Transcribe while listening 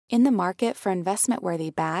In the market for investment-worthy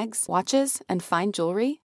bags, watches, and fine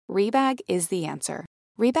jewelry, Rebag is the answer.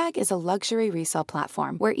 Rebag is a luxury resale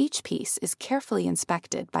platform where each piece is carefully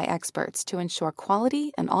inspected by experts to ensure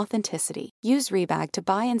quality and authenticity. Use Rebag to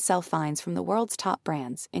buy and sell finds from the world's top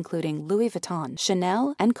brands, including Louis Vuitton,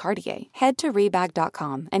 Chanel, and Cartier. Head to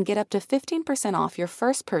Rebag.com and get up to 15% off your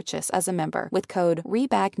first purchase as a member with code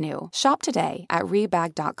REBAGNEW. Shop today at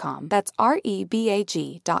Rebag.com. That's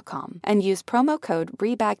REBAG.com. And use promo code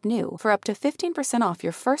REBAGNEW for up to 15% off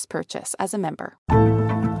your first purchase as a member.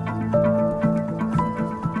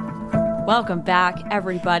 Welcome back,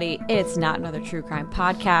 everybody. It's Not Another True Crime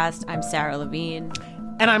Podcast. I'm Sarah Levine.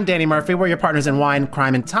 And I'm Danny Murphy. We're your partners in wine,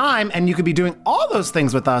 crime, and time. And you could be doing all those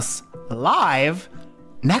things with us live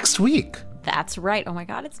next week. That's right. Oh my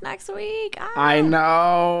God, it's next week. I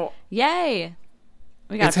know. Yay.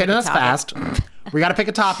 It's hitting us fast. We got to pick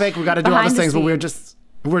a topic. We got to do all those things. But we're just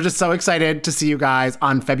so excited to see you guys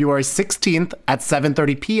on February 16th at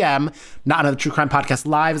 7:30 p.m. Not Another True Crime Podcast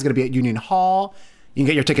Live is going to be at Union Hall. You can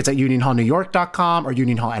get your tickets at unionhallnewyork.com or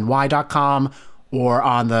unionhallny.com or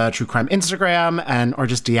on the True Crime Instagram or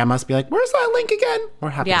just DM us. Be like, where's that link again?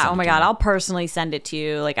 We're happy to send oh my God. I'll personally send it to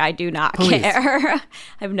you. Like, I do not care. I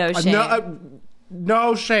have no shame.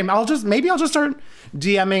 No shame. I'll just start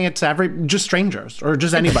DMing it to just strangers or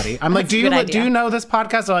just anybody. I'm like, do you know this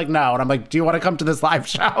podcast? They're like, no. And I'm like, do you want to come to this live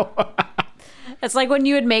show? It's like when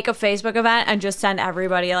you would make a Facebook event and just send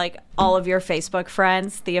everybody, like, all of your Facebook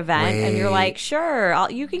friends the event. And you're like, sure,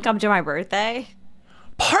 you can come to my birthday.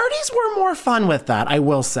 Parties were more fun with that, I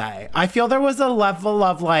will say. I feel there was a level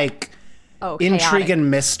of, like, intrigue and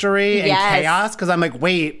mystery and chaos. Because I'm like,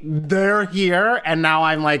 wait, they're here. And now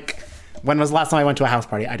I'm like, when was the last time I went to a house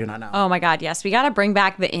party? I do not know. Oh, my God, yes. We got to bring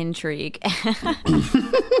back the intrigue.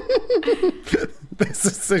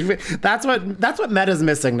 That's what Meta's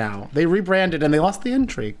missing now. They rebranded and they lost the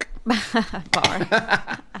intrigue.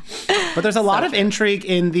 But there's a lot of intrigue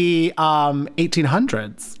in the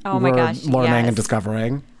 1800s. Oh my gosh, learning and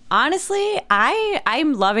discovering. Honestly,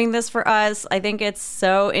 I'm loving this for us. I think it's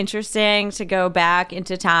so interesting to go back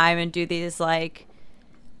into time and do these like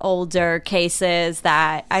older cases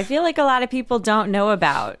that I feel like a lot of people don't know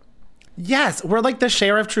about. Yes, we're like the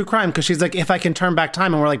sheriff of true crime because she's like, if I can turn back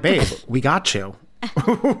time, and we're like, babe, we got you.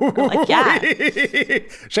 Like, yeah.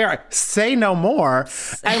 Sheriff, say no more.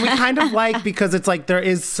 And we kind of like, because it's like there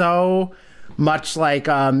is so much like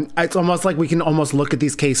it's almost like we can almost look at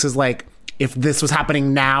these cases like, if this was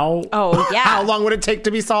happening now, how long would it take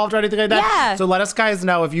to be solved or anything like that? Yeah. So let us guys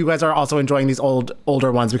know if you guys are also enjoying these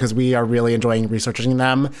older ones, because we are really enjoying researching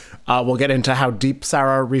them. We'll get into how deep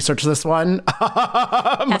Sarah researched this one.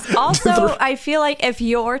 Yes. Also, I feel like if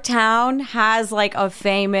your town has like a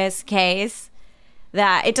famous case,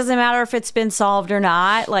 that it doesn't matter if it's been solved or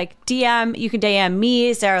not, like you can DM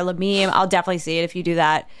me, Sarah Lamim. I'll definitely see it if you do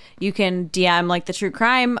that. You can DM like the True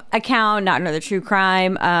Crime account, Not Another True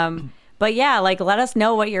Crime. But yeah, like let us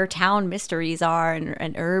know what your town mysteries are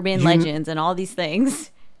and urban legends and all these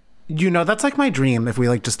things. You know, that's like my dream. If we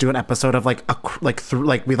like just do an episode of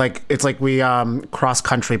it's like we cross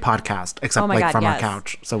country podcast, except from our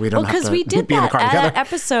couch, so we don't have to we did be in the car together. That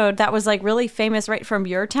episode that was like really famous, right from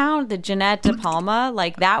your town, the Jeanette De Palma.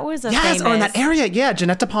 Like that was famous. Oh, in that area, yeah,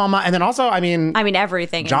 Jeanette De Palma, and then also, I mean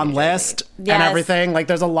everything. John List and everything. Like,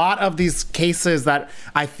 there's a lot of these cases that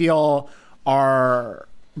I feel are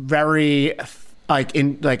very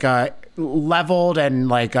leveled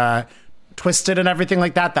and twisted and everything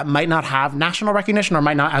like that might not have national recognition or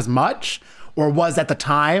might not as much or was at the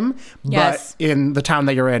time, but in the town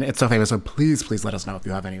that you're in, it's so famous. So please let us know if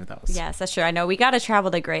you have any of those. Yes, that's true. I know we got to travel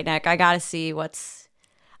to Great Neck. I got to see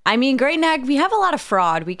Great Neck, we have a lot of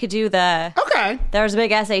fraud. We could do there's a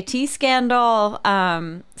big SAT scandal.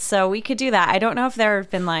 So we could do that. I don't know if there have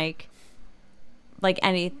been like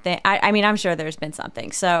anything. I mean, I'm sure there's been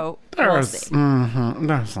something. So we'll see.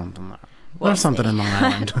 There's something there. There's something in the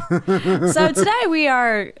land. So today we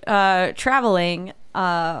are traveling,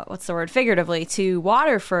 figuratively, to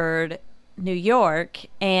Waterford, New York.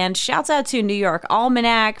 And shouts out to New York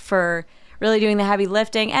Almanac for really doing the heavy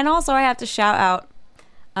lifting. And also I have to shout out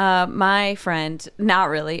my friend, not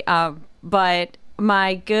really, but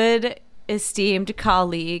my good esteemed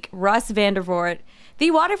colleague, Russ Vandervoort, the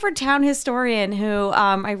Waterford town historian who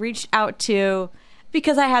I reached out to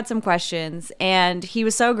because I had some questions. And he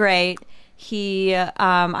was so great.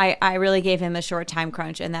 I really gave him a short time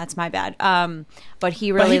crunch, and that's my bad. But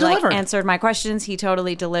he really answered my questions. He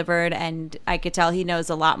totally delivered, and I could tell he knows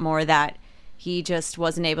a lot more that he just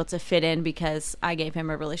wasn't able to fit in because I gave him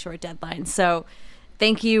a really short deadline. So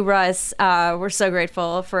thank you, Russ. We're so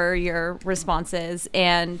grateful for your responses.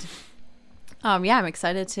 And Yeah, I'm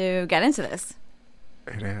excited to get into this.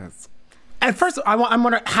 It is. At first, I'm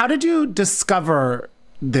wondering, how did you discover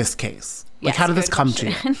this case? Like, how did this come to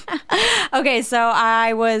you? Okay, so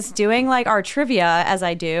I was doing like our trivia, as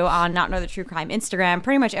I do on Not Another True Crime Instagram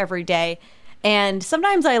pretty much every day. And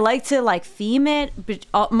sometimes I like to like theme it,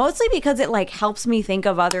 but mostly because it like helps me think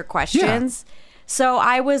of other questions. Yeah. So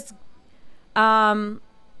I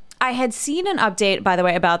had seen an update, by the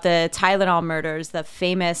way, about the Tylenol murders, the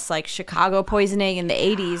famous like Chicago poisoning in the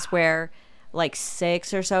 80s where like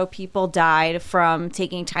 6 or so people died from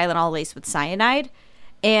taking Tylenol laced with cyanide.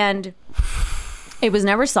 And it was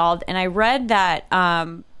never solved. And I read that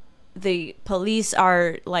the police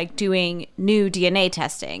are like doing new DNA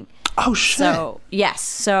testing. Oh, shit. So, yes.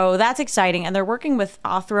 So that's exciting. And they're working with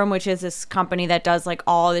Othram, which is this company that does like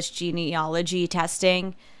all this genealogy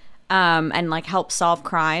testing and like help solve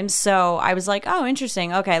crimes. So I was like, oh,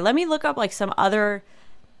 interesting. Okay, let me look up like some other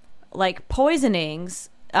like poisonings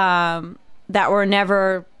that were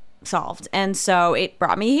never solved. And so it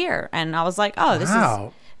brought me here. And I was like, oh, this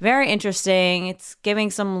is very interesting. It's giving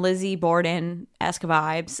some Lizzie Borden-esque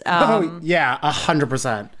vibes. Oh, yeah,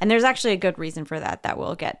 100%. And there's actually a good reason for that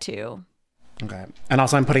we'll get to. Okay. And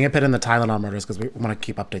also I'm putting a pin in the Tylenol murders because we want to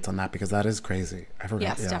keep updates on that because that is crazy. I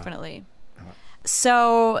forgot. Yes, definitely.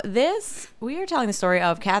 So we are telling the story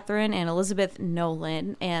of Catherine and Elizabeth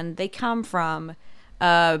Nolan, and they come from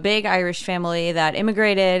a big Irish family that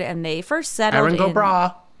immigrated, and they first settled Erin go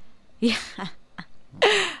bra. Yeah.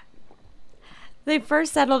 They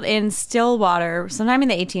first settled in Stillwater sometime in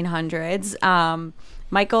the 1800s.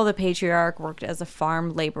 Michael, the patriarch, worked as a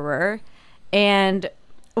farm laborer. And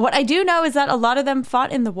what I do know is that a lot of them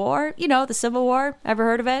fought in the war. You know, the Civil War. Ever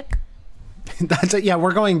heard of it? That's it. Yeah,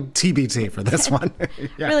 we're going TBT for this one.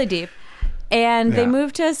 Yeah. Really deep. And they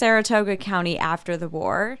moved to Saratoga County after the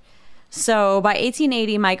war. So by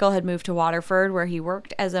 1880, Michael had moved to Waterford, where he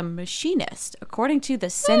worked as a machinist, according to the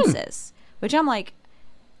census. Which I'm like,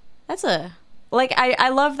 that's a... Like, I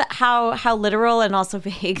love that how literal and also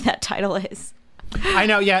vague that title is. I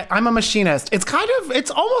know, yeah. I'm a machinist.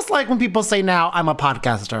 It's almost like when people say now, I'm a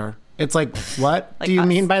podcaster. It's like, what like do you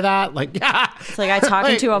mean by that? Like, yeah. It's like I talk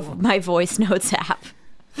into my voice notes app.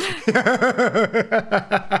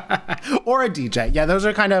 Or a DJ. Yeah, those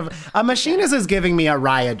are kind of... A machinist is giving me a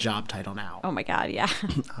riot job title now. Oh, my God, yeah.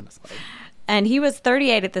 Honestly. And he was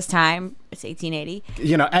 38 at this time. It's 1880.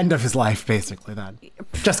 You know, end of his life, basically, then.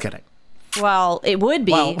 Just kidding. Well, it would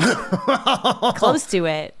be close to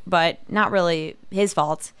it, but not really his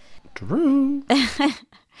fault. True.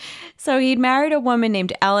 So he'd married a woman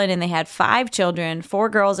named Ellen, and they had 5 children, 4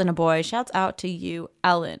 girls and a boy. Shouts out to you,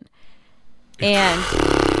 Ellen. And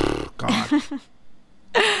God.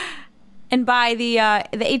 And by the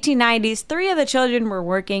 1890s, 3 of the children were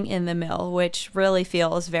working in the mill, which really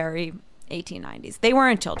feels very 1890s. They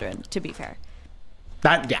weren't children, to be fair.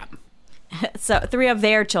 Yeah. So 3 of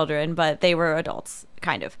their children, but they were adults,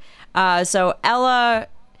 kind of. So Ella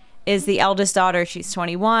is the eldest daughter. She's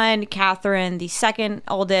 21. Catherine, the second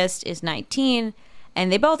oldest, is 19.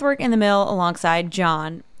 And they both work in the mill alongside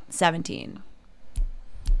John, 17.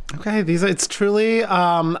 Okay, it's truly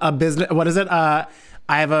a business. What is it? I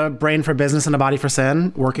have a brain for business and a body for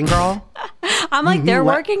sin. Working girl. I'm like, they're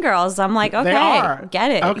working girls. I'm like, okay,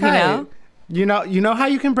 get it. Okay. You know how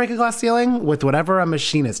you can break a glass ceiling with whatever a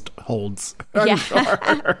machinist holds. I'm sure.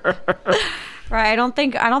 Right. I don't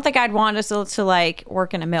think I'd want us to like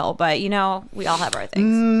work in a mill, but we all have our things.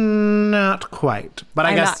 Not quite. But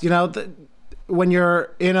I guess when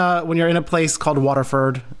you're in a place called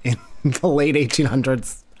Waterford in the late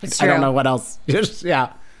 1800s, I don't know what else.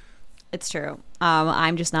 Yeah. It's true.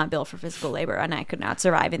 I'm just not built for physical labor, and I could not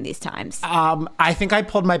survive in these times. I think I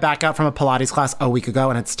pulled my back out from a Pilates class a week ago,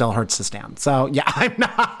 and it still hurts to stand. So, yeah, I'm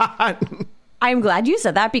not. I'm glad you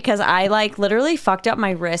said that because I like literally fucked up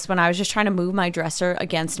my wrist when I was just trying to move my dresser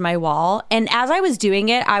against my wall. And as I was doing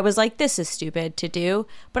it, I was like, this is stupid to do.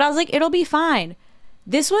 But I was like, it'll be fine.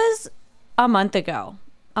 This was a month ago,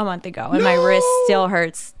 and my wrist still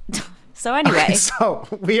hurts. So anyway, okay, so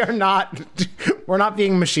we're not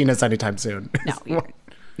being machinists anytime soon. No,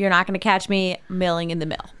 you're not going to catch me milling in the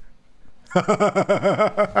mill.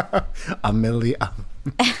 A million.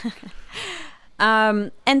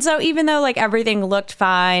 And so even though like everything looked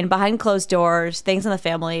fine behind closed doors, things in the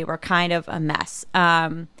family were kind of a mess.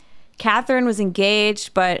 Catherine was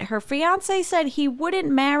engaged, but her fiance said he wouldn't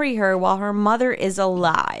marry her while her mother is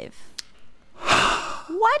alive.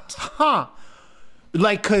 What? Huh.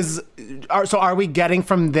 Like, are we getting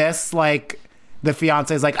from this, like, the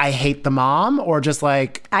fiance is like, I hate the mom? Or just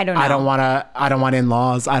like, I don't know. I don't want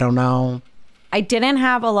in-laws. I don't know. I didn't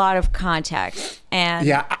have a lot of context. And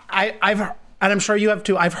yeah, And I'm sure you have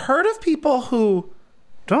too. I've heard of people who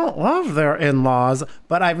don't love their in-laws,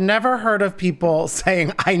 but I've never heard of people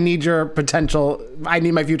saying, I need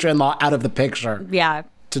my future in-law out of the picture. Yeah.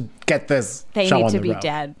 To get this They show need on to the be road.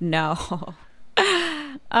 dead. No.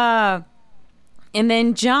 And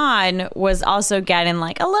then John was also getting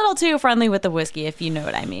like a little too friendly with the whiskey, if you know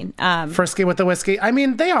what I mean. Frisky with the whiskey. I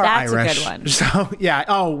mean, they are That's Irish. a good one. So yeah.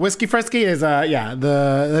 Oh, whiskey frisky is that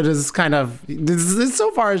is kind of this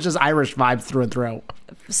so far is just Irish vibes through and through.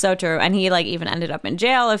 So true. And he like even ended up in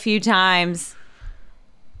jail a few times.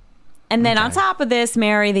 And then on top of this,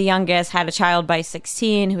 Mary, the youngest, had a child by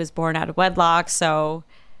 16 who was born out of wedlock. So,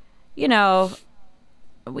 you know,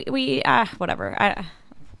 we whatever.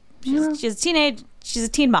 She's a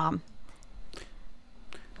teen mom.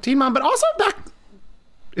 Teen mom, but also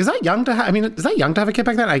is that young to have? I mean, is that young to have a kid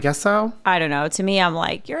back then? I guess so. I don't know. To me, I'm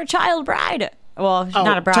like, you're a child bride. Well, she's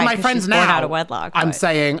not a bride. To my 'cause friends she's now, born out of wedlock. I'm but-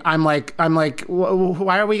 saying, I'm like,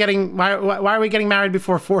 why are we getting married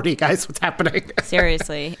before 40, guys? What's happening?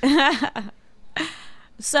 Seriously.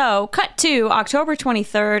 So, cut to October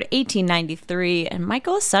 23rd, 1893, and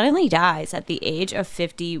Michael suddenly dies at the age of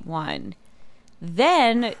 51.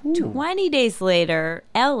 Then, 20 days later,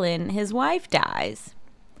 Ellen, his wife, dies.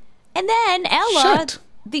 And then Ella, Shit.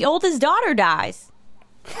 the oldest daughter, dies.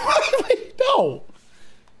 No.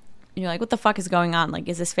 And you're like, what the fuck is going on? Like,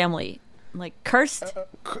 is this family, like, cursed?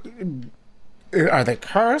 Are they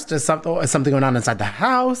cursed? Is something going on inside the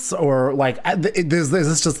house? Or, like, is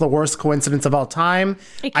this just the worst coincidence of all time?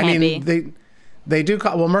 It can't be. They do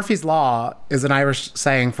call, well, Murphy's Law is an Irish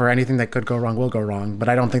saying for anything that could go wrong will go wrong, but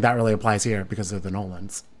I don't think that really applies here because of the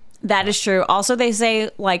Nolans. That is true. Also, they say,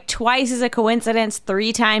 like, twice is a coincidence,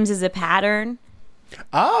 3 times is a pattern.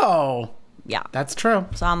 Oh. Yeah. That's true.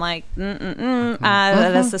 So I'm like,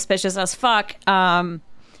 that's suspicious as fuck.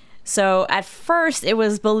 So at first, it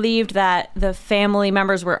was believed that the family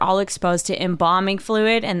members were all exposed to embalming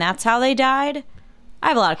fluid, and that's how they died. I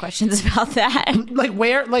have a lot of questions about that. Like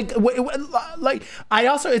where, like I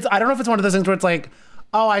also, I don't know if it's one of those things where it's like,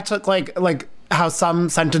 oh, I took like how some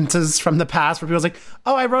sentences from the past where people's like,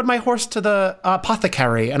 oh, I rode my horse to the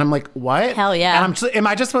apothecary, and I'm like, what? Hell yeah. And am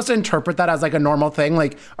I just supposed to interpret that as like a normal thing?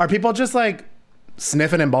 Like, are people just like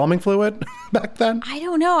sniffing embalming fluid back then? I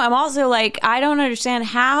don't know. I'm also like, I don't understand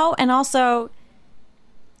how, and also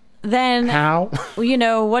then How? you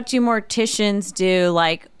know, what do morticians do?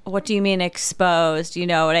 Like, what do you mean exposed? You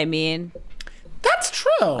know what I mean? That's true.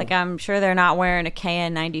 Like, I'm sure they're not wearing a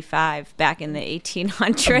KN95 back in the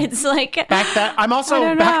 1800s. Like, back then,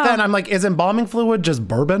 I'm like, is embalming fluid just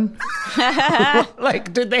bourbon?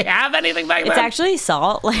 Like, did they have anything back then? it's actually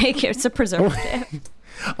salt. Like, it's a preservative.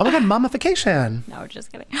 Oh my god, mummification. No,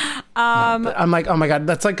 just kidding. I'm like, oh my god,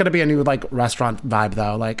 that's like gonna be a new like restaurant vibe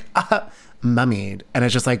though. Like, mummied, and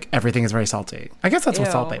it's just like everything is very salty. I guess that's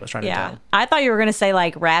what Salt Bae was trying to do. I thought you were gonna say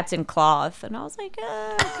like wrapped in cloth, and I was like,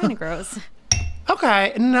 kind of gross.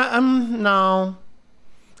 Okay, no.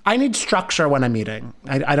 I need structure when I'm eating.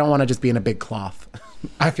 I don't want to just be in a big cloth.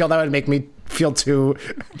 I feel that would make me feel too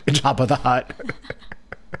Jabba the Hutt.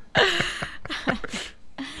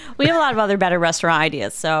 We have a lot of other better restaurant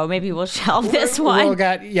ideas, so maybe we'll shelve this one. We'll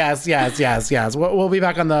get yes. We'll be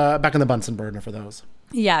back on the Bunsen burner for those.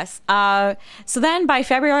 Yes. So then by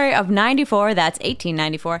February of 94, that's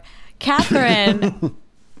 1894, Catherine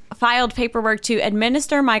filed paperwork to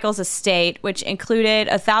administer Michael's estate, which included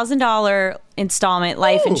 $1,000 installment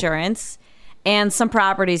life insurance and some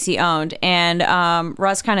properties he owned. And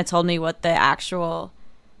Russ kind of told me what the actual...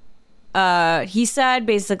 he said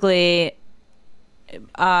basically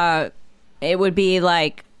it would be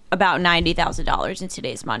like about $90,000 in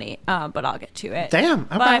today's money, but I'll get to it. Damn.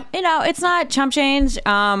 Okay. But you know, it's not chump change.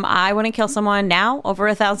 I wouldn't kill someone now over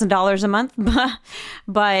 $1,000 a month,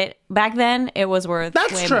 but back then it was worth.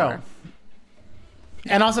 That's way true. More.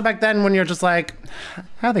 And also back then, when you're just like,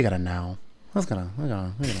 how are they gonna know? We're gonna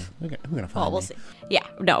find Well, we'll me. see. Yeah,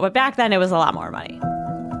 no, but back then it was a lot more money.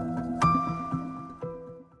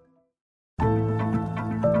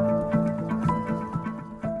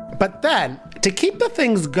 But then, to keep the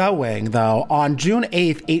things going, though, on June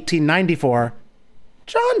 8th, 1894,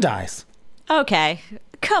 John dies. Okay,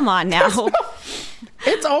 come on now.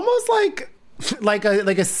 It's almost like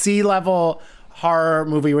a sea-level horror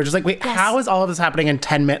movie where just like, wait, Yes. how is all of this happening in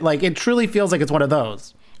 10 minutes? Like, it truly feels like it's one of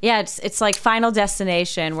those. Yeah, it's like Final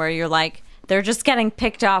Destination, where you're like, they're just getting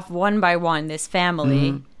picked off one by one. This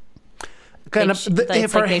family,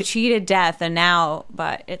 it's like they cheated death, and now,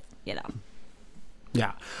 but it, you know.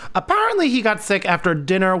 Yeah. Apparently, he got sick after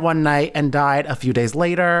dinner one night and died a few days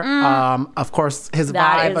later. Of course, his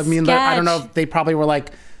That vibe. I is mean, I don't know sketch. if they probably were like,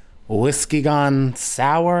 whiskey gone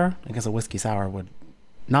sour. I guess a whiskey sour would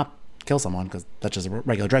not kill someone because that's just a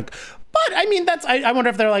regular drink. But I mean, I wonder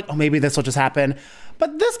if they're like, oh, maybe this will just happen. But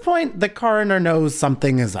at this point, the coroner knows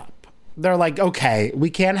something is up. They're like, okay, we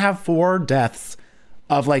can't have 4 deaths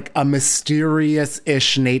of like a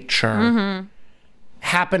mysterious-ish nature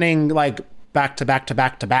happening like back to back to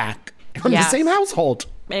back to back from the same household.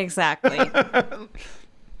 Exactly.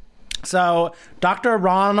 So Dr.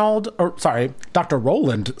 Roland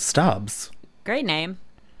Stubbs. Great name.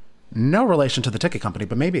 No relation to the ticket company,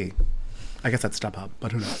 but maybe. I guess that's StubHub,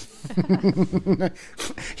 but who knows?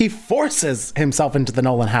 He forces himself into the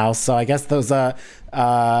Nolan house, so I guess those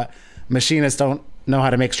machinists don't know how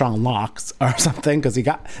to make strong locks or something, because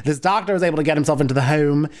this doctor was able to get himself into the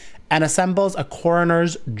home and assembles a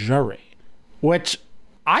coroner's jury, which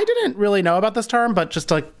I didn't really know about this term, but just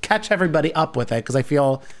to catch everybody up with it, because I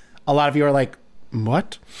feel a lot of you are like,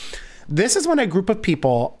 what? This is when a group of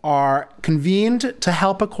people are convened to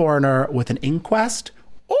help a coroner with an inquest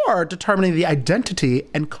or determining the identity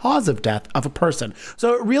and cause of death of a person.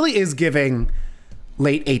 So it really is giving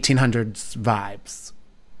late 1800s vibes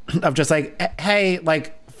of just like, hey,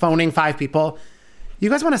 like phoning 5 people. You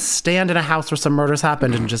guys want to stand in a house where some murders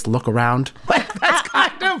happened and just look around? Like, that's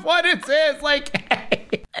kind of what it is. Like,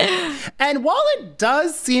 hey. And while it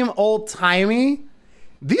does seem old-timey,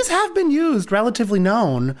 these have been used, relatively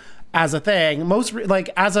known as a thing,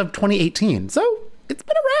 as of 2018. So it's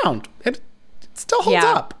been around. It still holds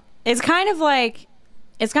up. It's kind of like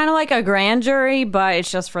a grand jury, but it's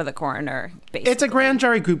just for the coroner, basically. It's a grand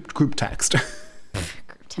jury group text. Group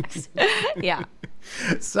text. Yeah.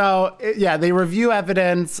 So, they review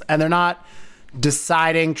evidence and they're not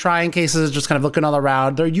trying cases, just kind of looking all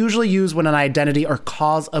around. They're usually used when an identity or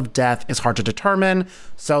cause of death is hard to determine.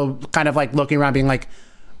 So kind of like looking around being like,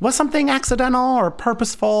 was something accidental or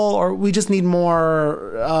purposeful, or we just need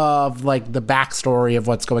more of like the backstory of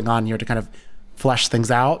what's going on here to kind of flesh things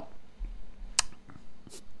out.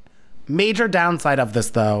 Major downside of this,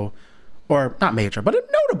 though, or not major, but a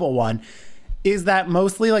notable one, is that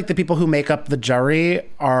mostly like the people who make up the jury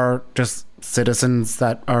are just citizens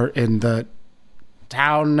that are in the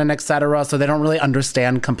town and etc. So they don't really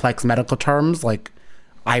understand complex medical terms. Like,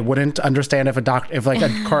 I wouldn't understand if a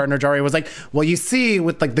coroner jury was like, well, you see,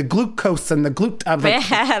 with like the glucose and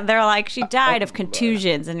the they're like, she died of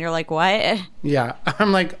contusions, and you're like, what? Yeah,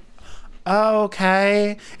 I'm like,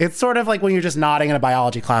 okay. It's sort of like when you're just nodding in a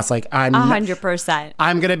biology class, like 100%.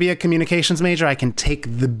 I'm gonna be a communications major. I can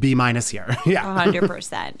take the B- here. Yeah,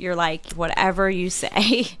 100%. You're like, whatever you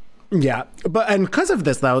say. Yeah, and because of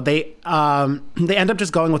this though, they end up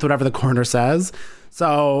just going with whatever the coroner says.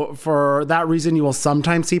 So for that reason, you will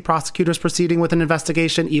sometimes see prosecutors proceeding with an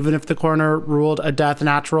investigation, even if the coroner ruled a death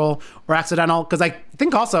natural or accidental. Because I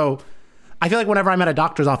think also, I feel like whenever I'm at a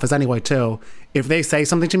doctor's office anyway, too, if they say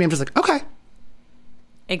something to me, I'm just like, okay.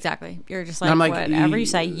 Exactly. You're just like whatever you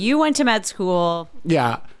say. You went to med school.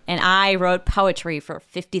 Yeah. And I wrote poetry for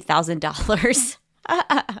 $50,000.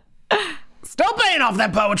 Still paying off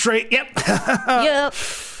that poetry. Yep. Yep.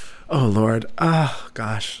 Oh, Lord. Oh,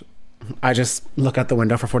 gosh. I just look out the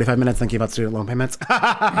window for 45 minutes thinking about student loan payments.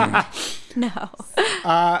 No.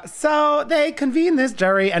 So they convene this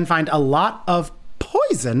jury and find a lot of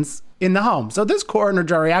poisons in the home. So this coroner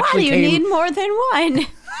jury actually you need more than one.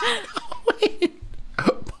 Wait.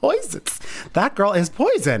 Poisons. That girl is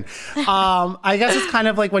poison. I guess it's kind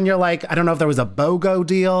of like when you're like, I don't know if there was a BOGO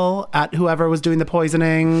deal at whoever was doing the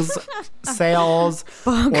poisonings sales.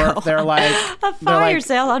 BOGO. Or if they're like a fire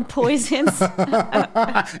sale on poisons.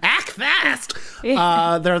 Act fast.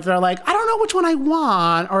 They're like, I don't know which one I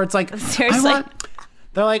want. Or it's like, seriously.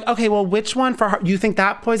 They're like, okay, well, which one for her? You think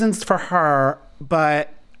that poison's for her,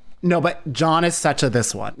 but no, but John is such a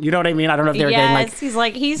this one. You know what I mean? I don't know if they're getting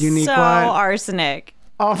like, he's so arsenic.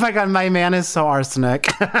 Oh my God, my man is so arsenic.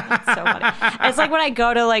 It's so funny. It's like when I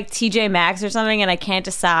go to like TJ Maxx or something and I can't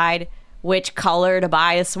decide which color to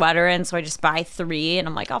buy a sweater in, so I just buy 3 and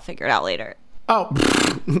I'm like, I'll figure it out later. Oh,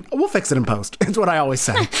 we'll fix it in post. It's what I always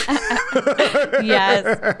say.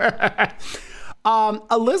 Yes.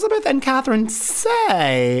 Elizabeth and Catherine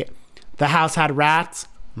say the house had rats,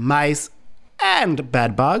 mice, and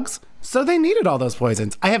bed bugs, so they needed all those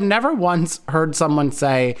poisons. I have never once heard someone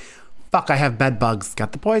say, fuck, I have bed bugs,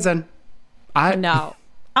 get the poison. No.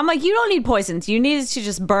 I'm like, you don't need poisons. You need to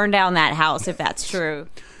just burn down that house if that's true.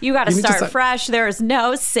 You got to start fresh. There is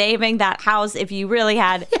no saving that house if you really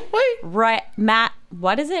had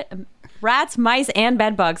what is it? Rats, mice, and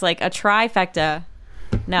bed bugs, like a trifecta.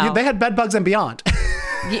 No. They had bed bugs and beyond.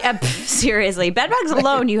 Yeah, seriously. Bed bugs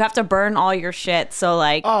alone, you have to burn all your shit. So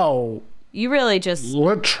like, oh, You really just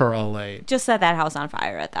literally set that house on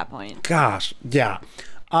fire at that point. Gosh, yeah.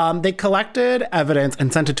 They collected evidence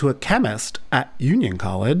and sent it to a chemist at Union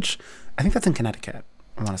College. I think that's in Connecticut.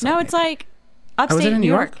 I want to say. No, it's like upstate New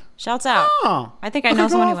York. Shouts out. Oh, I think I know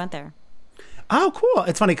someone who went there. Oh, cool.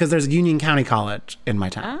 It's funny because there's Union County College in my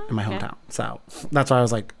town, in my hometown. So that's why I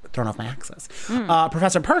was like thrown off my axis.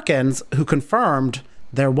 Professor Perkins, who confirmed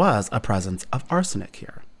there was a presence of arsenic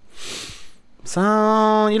here.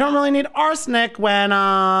 So you don't really need arsenic when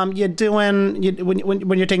when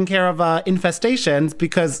you're taking care of infestations,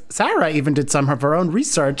 because Sarah even did some of her own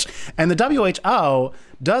research, and the WHO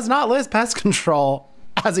does not list pest control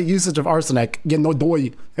as a usage of arsenic.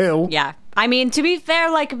 Yeah, I mean, to be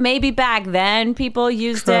fair, like maybe back then people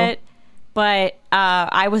used it, but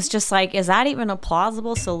I was just like, is that even a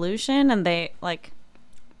plausible solution? And they like,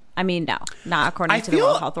 I mean, no, not according to the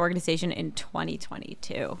World Health Organization in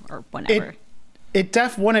 2022 or whenever. It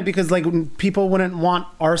wouldn't, because like people wouldn't want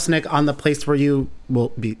arsenic on the place where you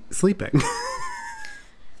will be sleeping.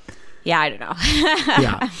 Yeah, I don't know.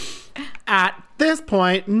 Yeah. At this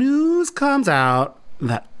point, news comes out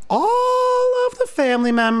that all of the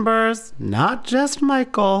family members, not just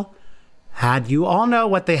Michael, you all know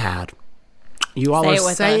what they had. You all are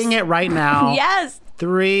saying it right now. Yes.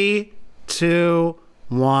 3, 2,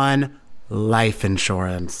 1, life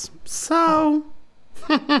insurance. So,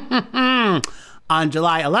 on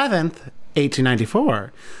July 11th,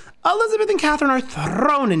 1894, Elizabeth and Catherine are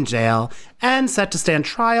thrown in jail and set to stand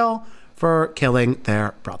trial for killing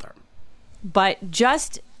their brother. But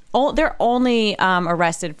they're only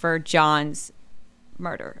arrested for John's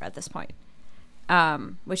murder at this point,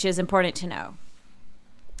 which is important to know.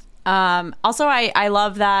 Also, I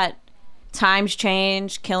love that times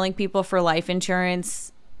change. Killing people for life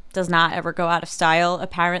insurance does not ever go out of style,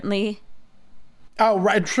 apparently. Oh,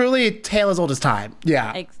 right. Truly, tale as old as time.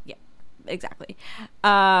 Yeah. Yeah, exactly.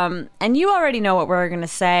 And you already know what we're going to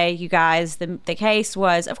say, you guys. The case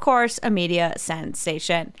was, of course, a media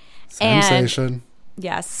sensation. Sensation. And,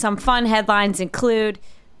 yes. Some fun headlines include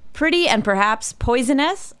pretty and perhaps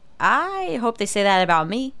poisonous. I hope they say that about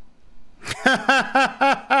me.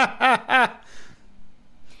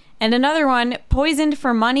 And another one, poisoned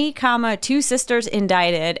for money, 2 sisters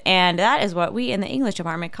indicted. And that is what we in the English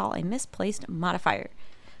department call a misplaced modifier.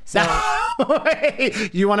 So, do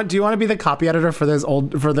you want to be the copy editor for this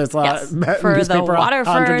yes, for newspaper the Waterford,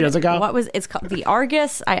 100 years ago? It's called the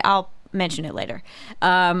Argus. I'll mention it later.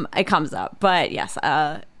 It comes up. But yes,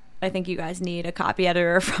 I think you guys need a copy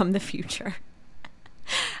editor from the future.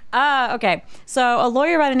 Okay, so a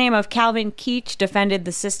lawyer by the name of Calvin Keach defended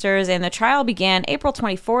the sisters, and the trial began April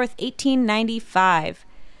 24th, 1895.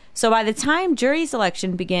 So by the time jury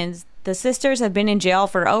selection begins, the sisters have been in jail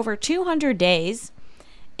for over 200 days,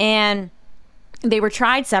 and they were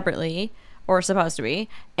tried separately, or supposed to be,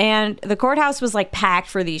 and the courthouse was like packed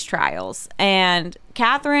for these trials. And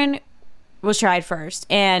Catherine was tried first,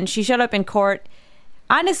 and she showed up in court,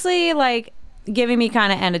 honestly, like, giving me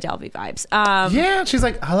kind of Anna Delvey vibes. Yeah, she's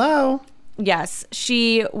like, hello. Yes,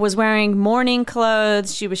 she was wearing mourning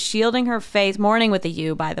clothes. She was shielding her face. Mourning with a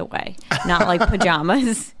U, by the way, not like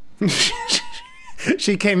pajamas.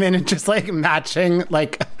 She came in and just like matching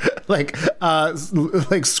like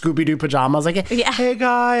Scooby-Doo pajamas. Like, yeah. Hey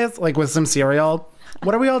guys, like with some cereal.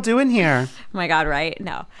 What are we all doing here? Oh my God, right?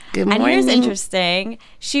 No. Good morning. And here's interesting.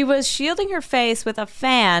 She was shielding her face with a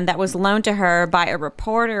fan that was loaned to her by a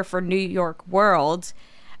reporter for New York World.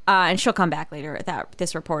 And she'll come back later at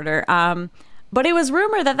this reporter. But it was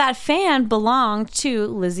rumored that fan belonged to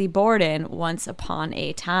Lizzie Borden once upon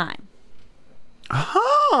a time.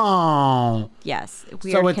 Oh. Yes.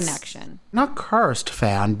 Weird connection. Not cursed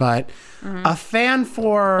fan, but a fan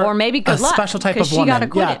for or maybe good luck, special type of woman. She got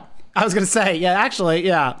acquitted. Yeah. I was going to say, yeah, actually,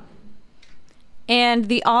 yeah. And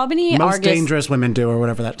the Albany Most Argus... dangerous women do, or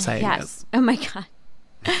whatever that saying is. Oh, my God.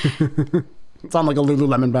 It's on like a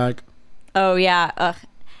Lululemon bag. Oh, yeah. Ugh.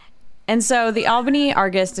 And so the Albany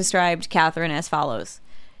Argus described Catherine as follows.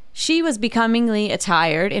 She was becomingly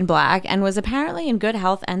attired in black and was apparently in good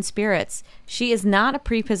health and spirits. She is not a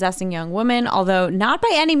prepossessing young woman, although not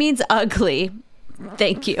by any means ugly.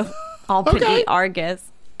 Thank you, Albany Argus.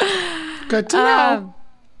 Good to know.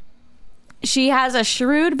 She has a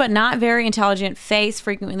shrewd but not very intelligent face,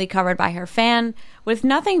 frequently covered by her fan, with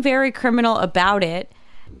nothing very criminal about it.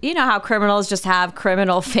 You know how criminals just have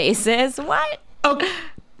criminal faces? What?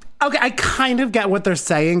 Okay, I kind of get what they're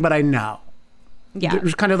saying, but I know. Yeah.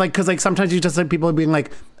 It's kind of like, because like sometimes you just like people being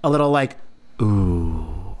like a little like,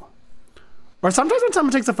 ooh. Or sometimes when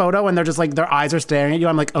someone takes a photo and they're just like, their eyes are staring at you,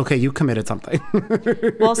 I'm like, okay, you committed something.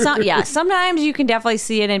 Well, sometimes you can definitely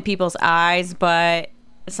see it in people's eyes, but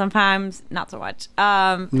sometimes not so much.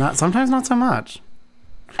 Sometimes not so much.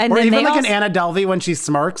 And or then even like an Anna Delvey when she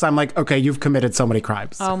smirks, I'm like, okay, you've committed so many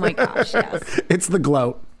crimes. Oh my gosh, yes. It's the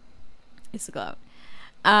gloat. It's the gloat.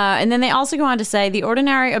 And then they also go on to say the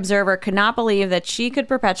ordinary observer could not believe that she could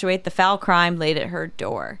perpetuate the foul crime laid at her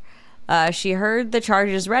door. She heard the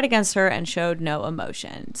charges read against her and showed no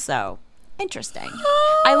emotion. So, interesting.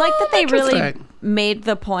 I like that they really made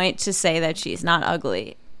the point to say that she's not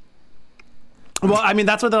ugly. Well, I mean,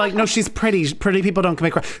 that's what they're like, no, she's pretty. Pretty people don't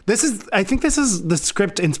commit crime. I think this is the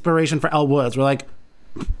script inspiration for Elle Woods. We're like,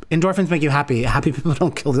 endorphins make you happy. Happy people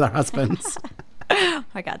don't kill their husbands. Oh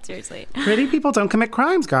my God, seriously. Pretty people don't commit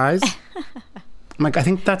crimes, guys. I'm like, I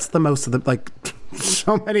think that's the most of the, like,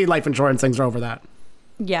 so many life insurance things are over that.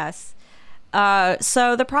 Yes.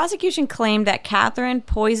 So the prosecution claimed that Catherine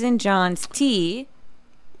poisoned John's tea.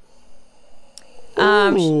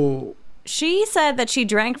 She said that she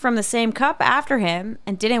drank from the same cup after him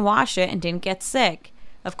and didn't wash it and didn't get sick.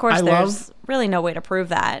 Of course, there's really no way to prove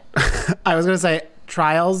that. I was going to say,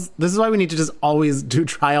 trials. This is why we need to just always do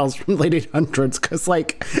trials from late 800s. Because,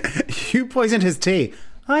 like, you poisoned his tea.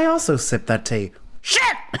 I also sipped that tea. Shit!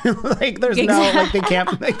 Like, there's no, like, they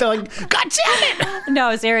can't, like, they're like, God damn it!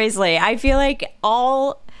 No, seriously. I feel like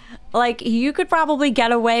you could probably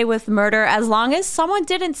get away with murder as long as someone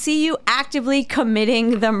didn't see you actively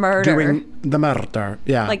committing the murder. Doing the murder,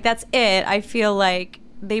 yeah. Like, that's it. I feel like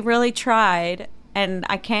they really tried, and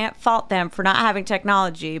I can't fault them for not having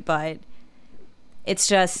technology, but it's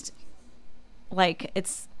just, like,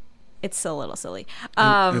 it's a little silly.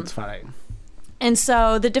 It's funny. And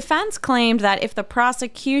so the defense claimed that if the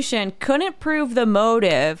prosecution couldn't prove the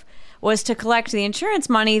motive was to collect the insurance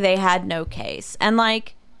money, they had no case. And,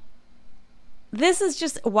 like, this is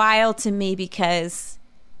just wild to me because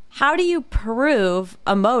how do you prove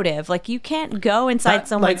a motive? Like, you can't go inside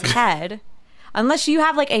someone's head unless you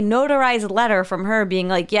have, like, a notarized letter from her being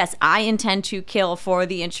like, yes, I intend to kill for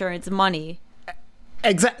the insurance money.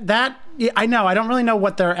 I know. I don't really know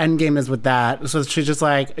what their end game is with that. So she's just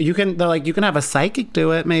like, you can have a psychic do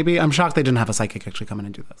it, maybe. I'm shocked they didn't have a psychic actually come in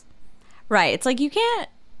and do this. Right. It's like, you can't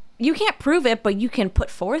prove it, but you can put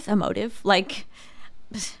forth a motive. Like,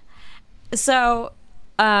 so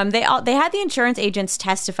they had the insurance agents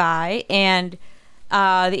testify, and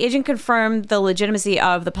the agent confirmed the legitimacy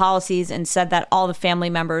of the policies and said that all the family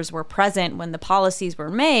members were present when the policies were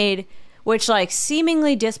made, which, like,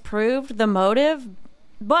 seemingly disproved the motive.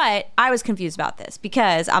 But I was confused about this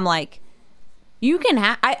because I'm like, you can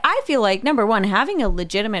I feel like, number one, having a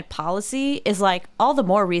legitimate policy is, like, all the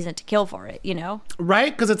more reason to kill for it, you know?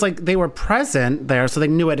 Right? Because it's like they were present there, so they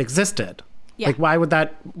knew it existed. Yeah. Like, why would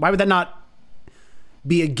that not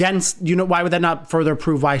be against, why would that not further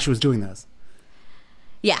prove why she was doing this?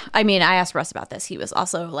 Yeah, I mean, I asked Russ about this. He was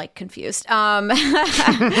also, like, confused about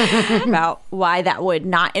why that would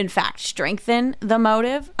not, in fact, strengthen the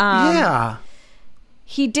motive. Yeah.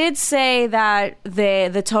 He did say that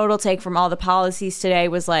the total take from all the policies today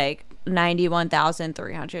was, like,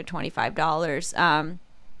 $91,325.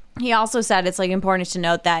 He also said it's, like, important to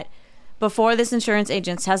note that before this insurance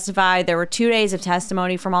agent testified, there were 2 days of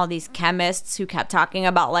testimony from all these chemists who kept talking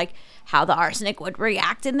about, like, how the arsenic would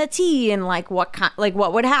react in the tea and, like, what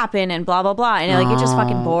would happen and blah blah blah, and, like, it just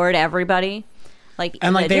fucking bored everybody. Like,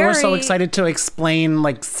 and, like, they were so excited to explain,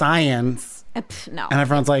 like, science. No, and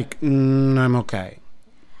everyone's like, I'm okay.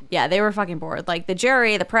 Yeah, they were fucking bored. Like, the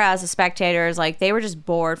jury, the press, the spectators, like, they were just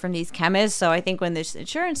bored from these chemists. So I think when this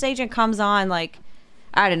insurance agent comes on, like,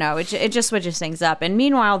 I don't know, it just switches things up. And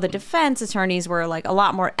meanwhile, the defense attorneys were, like, a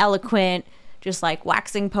lot more eloquent, just, like,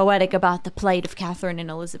 waxing poetic about the plight of Catherine and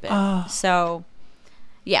Elizabeth. So,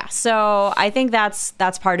 yeah. So I think that's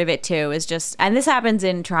part of it, too, is just, and this happens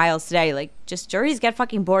in trials today, like, just juries get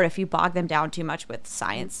fucking bored if you bog them down too much with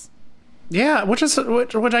science. Yeah, which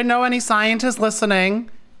I know any scientist listening,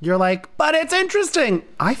 you're like, but it's interesting.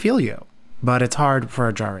 I feel you. But it's hard for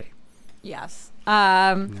a jury. Yes.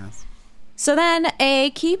 Yes. So then a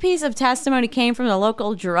key piece of testimony came from the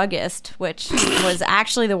local druggist, which was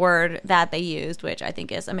actually the word that they used, which I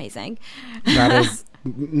think is amazing. That is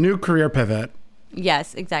new career pivot.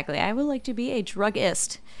 Yes, exactly. I would like to be a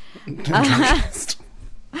druggist. Druggist.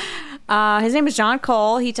 His name is John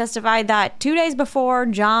Cole. He testified that 2 days before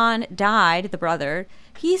John died, the brother,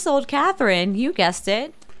 he sold Catherine, you guessed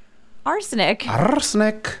it, arsenic.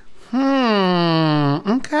 Arsenic.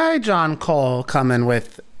 Okay, John Cole coming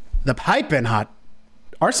with the piping hot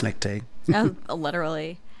arsenic tea.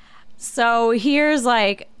 Literally. So here's,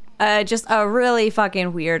 like, just a really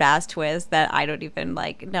fucking weird ass twist that I don't even,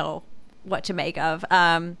 like, know what to make of.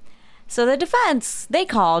 So the defense, they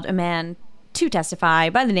called a man to testify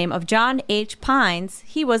by the name of John H. Pines.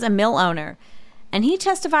 He was a mill owner. And he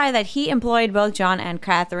testified that he employed both John and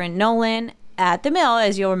Catherine Nolan at the mill.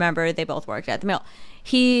 As you'll remember, they both worked at the mill.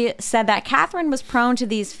 He said that Catherine was prone to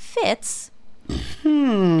these fits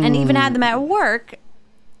and even had them at work.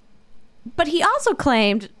 But he also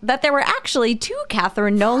claimed that there were actually 2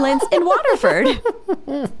 Catherine Nolans in Waterford.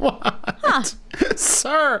 What? Huh.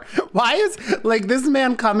 Sir, why is this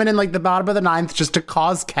man coming in the bottom of the 9th just to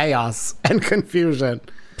cause chaos and confusion?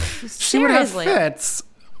 She would have fits,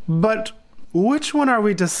 but which one are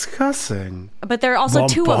we discussing? But there are also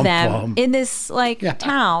 2 of them in this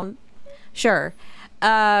town. Sure.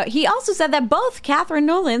 He also said that both Catherine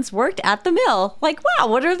Nolans worked at the mill. Wow,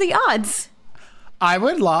 what are the odds? I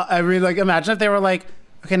would imagine if they were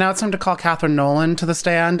okay, now it's time to call Catherine Nolan to the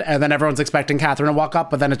stand, and then everyone's expecting Catherine to walk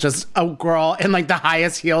up, but then it's just a girl in the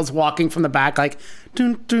highest heels walking from the back,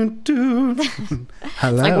 doon, doon, doon.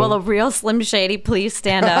 Hello. It's will a real Slim Shady please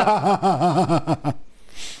stand up?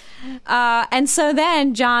 And so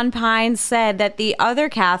then John Pines said that the other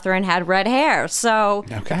Catherine had red hair. So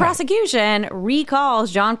the prosecution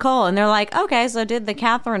recalls John Cole, and they're like, okay, so did the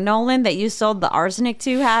Catherine Nolan that you sold the arsenic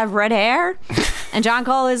to have red hair? And John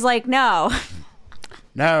Cole is like, no.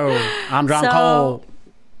 No, I'm John Cole.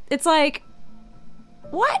 It's what?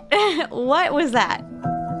 What was that?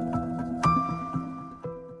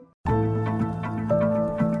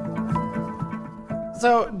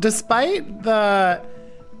 So despite the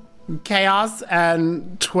chaos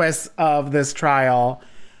and twists of this trial,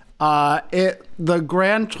 the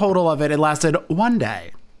grand total of it lasted 1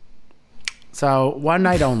 day. So 1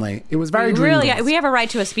 night only. It was very dreamless. We have a right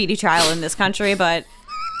to a speedy trial in this country, but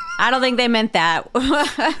I don't think they meant that.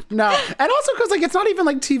 No. And also because it's not even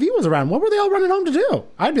TV was around. What were they all running home to do?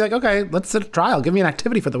 I'd be okay, let's sit a trial. Give me an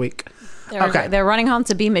activity for the week. They're running home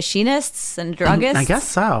to be machinists and druggists. I guess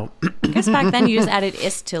so. I guess back then you just added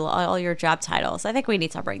 "ist" to all your job titles. I think we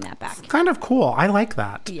need to bring that back. It's kind of cool. I like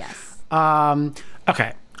that. Yes.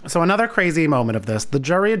 Okay. So another crazy moment of this. The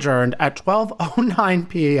jury adjourned at 12:09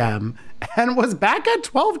 p.m. and was back at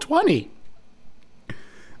 12:20.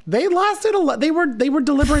 They lasted. They were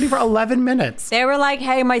deliberating for 11 minutes. They were like,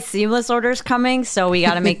 "Hey, my seamless order's coming, so we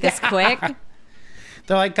got to make this quick."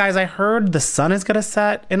 They're like, guys, I heard the sun is going to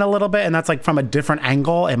set in a little bit, and that's from a different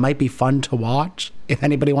angle. It might be fun to watch if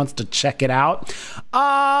anybody wants to check it out.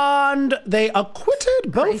 And they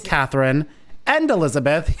acquitted both Catherine and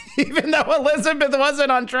Elizabeth, even though Elizabeth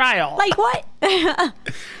wasn't on trial. What?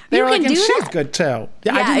 They were and she's good too.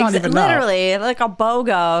 Yeah, I did not even know. Literally, like a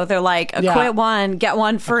BOGO. They're like, acquit one, get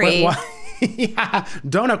one free. Yeah,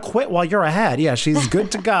 don't acquit while you're ahead. Yeah, she's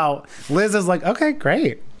good to go. Liz is like, okay,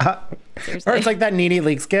 great. Or it's like that Nene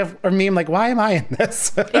Leakes gif or meme, why am I in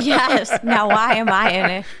this? Yes, now why am I in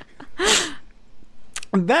it?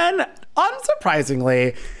 Then,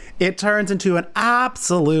 unsurprisingly, it turns into an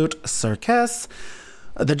absolute circus.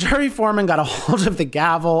 The jury foreman got a hold of the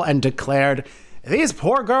gavel and declared, "These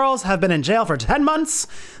poor girls have been in jail for 10 months.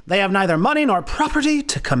 They have neither money nor property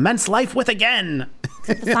to commence life with again."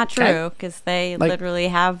 It's not true, because they literally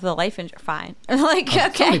have the life insurance. Fine. Okay.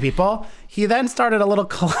 So many people. He then started a little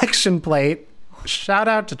collection plate. Shout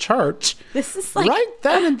out to church. This is right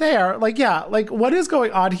then and there. What is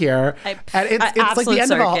going on here? And it's like the end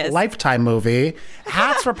circus. Of a Lifetime movie.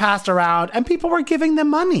 Hats were passed around and people were giving them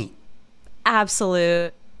money.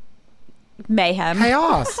 Absolute mayhem.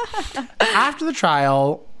 Chaos. After the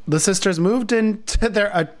trial, the sisters moved into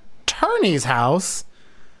their attorney's house.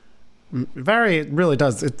 It really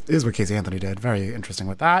does. It is what Casey Anthony did. Very interesting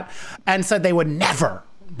with that. And said they would never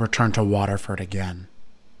return to Waterford again.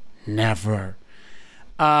 Never.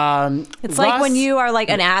 It's like when you are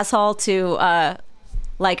an asshole to a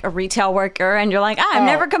retail worker and you're like, I'm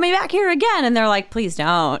never coming back here again. And they're like, please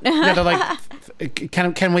don't. Yeah, they're like,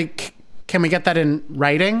 can we get that in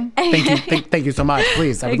writing? Thank you. Thank you so much.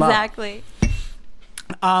 Please. I would exactly.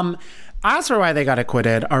 Love. As for why they got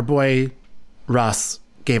acquitted, our boy Russ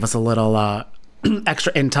gave us a little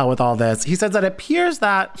extra intel with all this. He says that it appears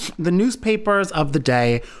that the newspapers of the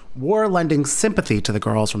day were lending sympathy to the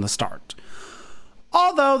girls from the start.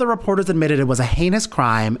 Although the reporters admitted it was a heinous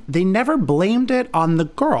crime, they never blamed it on the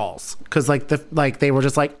girls because they were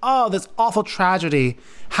just like, oh, this awful tragedy.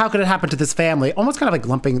 How could it happen to this family? Almost kind of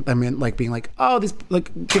lumping them in, being like, oh, these,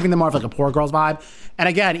 giving them more of a poor girl's vibe. And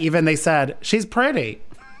again, even they said she's pretty.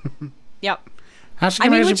 Yep.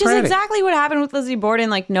 Which is exactly what happened with Lizzie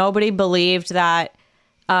Borden. Nobody believed that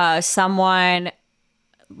someone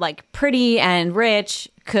pretty and rich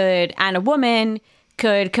and a woman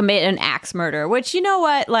could commit an axe murder, which, you know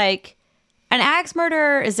what, an axe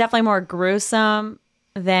murder is definitely more gruesome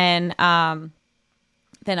than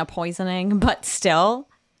than a poisoning, but still.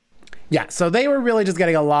 Yeah, so they were really just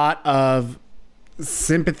getting a lot of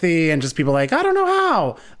sympathy and just people like, I don't know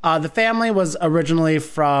how. The family was originally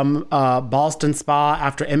from Ballston Spa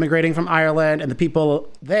after immigrating from Ireland, and the people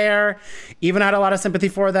there even had a lot of sympathy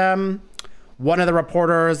for them. One of the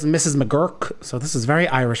reporters, Mrs. McGurk, so this is very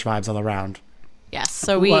Irish vibes all around. Yes,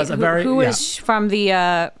 so who is from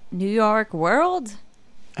the New York World?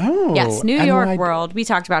 Oh. Yes, New York World. We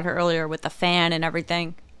talked about her earlier with the fan and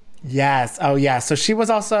everything. Yes. Oh, yeah. So she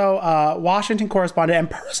was also Washington correspondent and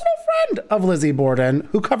personal friend of Lizzie Borden,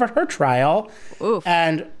 who covered her trial. Oof.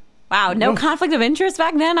 And wow, no conflict of interest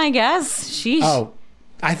back then, I guess. Sheesh. Oh,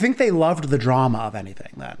 I think they loved the drama of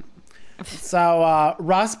anything then. So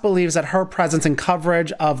Russ believes that her presence and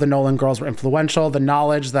coverage of the Nolan girls were influential. The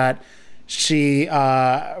knowledge that she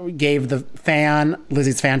gave the fan,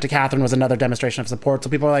 Lizzie's fan, to Catherine was another demonstration of support. So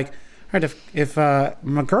people are like, all right, if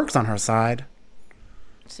McGurk's on her side.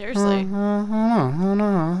 Seriously.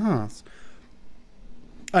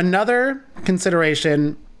 Another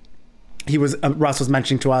consideration Russ was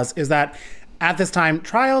mentioning to us is that at this time,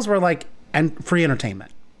 trials were like free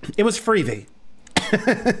entertainment. It was freebie.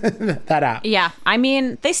 That app. Yeah, I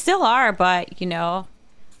mean, they still are, but,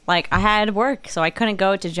 like, I had work, so I couldn't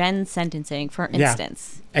go to Jen's sentencing, for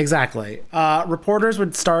instance. Yeah, exactly. Reporters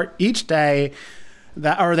would start each day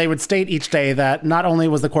they would state each day that not only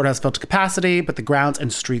was the courthouse filled to capacity, but the grounds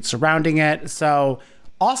and streets surrounding it. So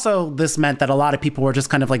also this meant that a lot of people were just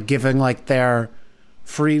kind of like giving like their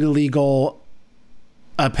free unlegal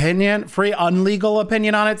opinion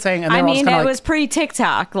on it, saying, and it was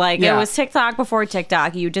pre-TikTok. Like, it was TikTok before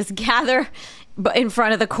TikTok. You just gather in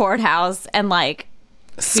front of the courthouse and like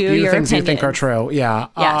spew your things you think are true. Yeah.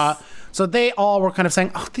 Yes. So they all were kind of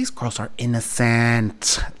saying, oh, these girls are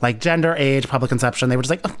innocent. Like gender, age, public conception. They were just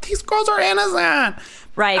like, oh, these girls are innocent.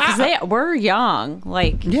 Right, because they were young.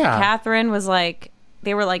 Like, Catherine was like,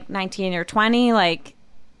 they were like 19 or 20. Like,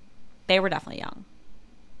 they were definitely young.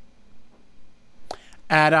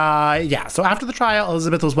 And so after the trial,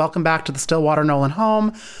 Elizabeth was welcomed back to the Stillwater Nolan home.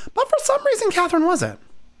 But for some reason, Catherine wasn't.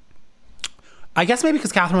 I guess maybe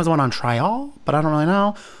because Catherine was the one on trial, but I don't really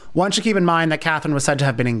know. One should keep in mind that Catherine was said to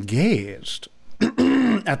have been engaged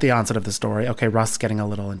at the onset of the story. Okay, Russ getting a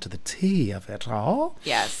little into the tea of it all.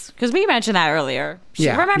 Yes, because we mentioned that earlier.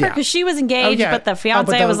 Remember, because she was engaged, but the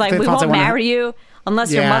fiance was like, we won't marry you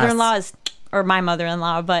unless your mother-in-law is, or my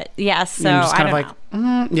mother-in-law, but yes, so I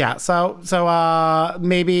don't know. So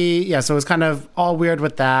maybe, so it was kind of all weird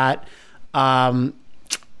with that. Oh,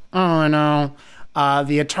 no.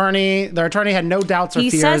 Their attorney had no doubts or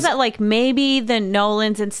fears. He says that like maybe the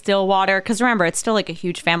Nolans in Stillwater, because remember, it's still like a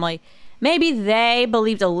huge family. Maybe they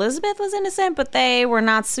believed Elizabeth was innocent, but they were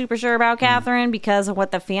not super sure about Catherine because of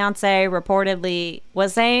what the fiance reportedly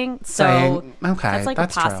was saying. So that's like a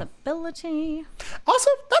possibility. True. Also,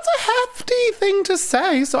 that's a hefty thing to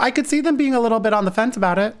say. So I could see them being a little bit on the fence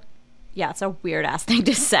about it. Yeah, it's a weird ass thing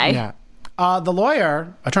to say. Yeah. The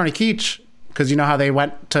lawyer, Attorney Keech, because you know how they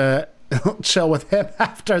went to chill with him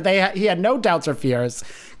after he had no doubts or fears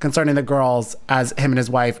concerning the girls as him and his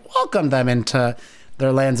wife welcomed them into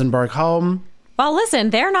their Landsberg home. Well, listen,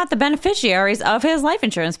 they're not the beneficiaries of his life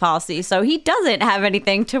insurance policy, so he doesn't have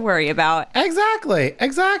anything to worry about. Exactly.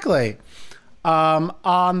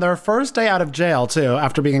 On their first day out of jail, too,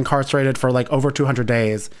 after being incarcerated for like over 200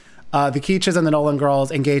 days, the Keeches and the Nolan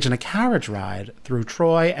girls engage in a carriage ride through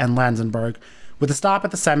Troy and Landsberg, with a stop at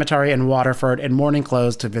the cemetery in Waterford in mourning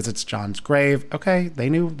clothes to visit John's grave. Okay, they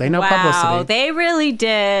know publicity. Wow, they really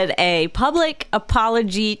did a public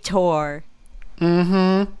apology tour.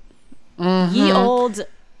 Ye old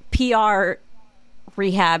PR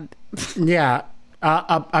rehab. Yeah.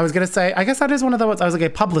 I was going to say, I guess that is one of the ones. I was like a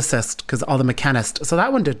publicist because all the mechanist. So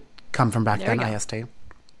that one did come from back then, IST.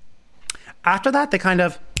 After that, they kind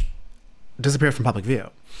of disappeared from public view.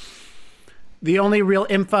 The only real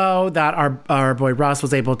info that our boy Russ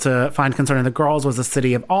was able to find concerning the girls was the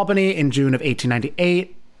city of Albany in June of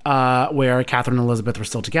 1898, where Catherine and Elizabeth were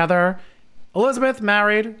still together. Elizabeth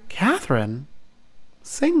married, Catherine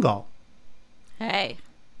single. Hey.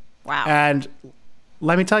 Wow. And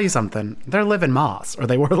let me tell you something. They're living moss, or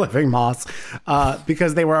they were living moss,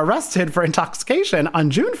 because they were arrested for intoxication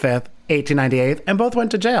on June 5th, 1898, and both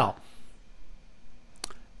went to jail.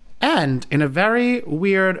 And in a very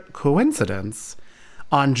weird coincidence,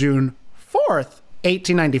 on June 4th,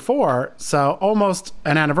 1894, so almost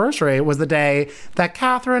an anniversary, was the day that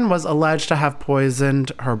Catherine was alleged to have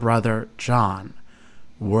poisoned her brother, John.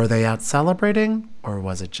 Were they out celebrating, or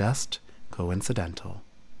was it just coincidental?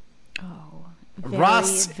 Oh,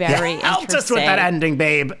 Russ, very helped us with that ending,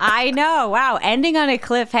 babe. I know. Wow. Ending on a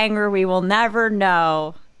cliffhanger we will never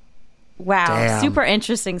know. Wow. Damn. Super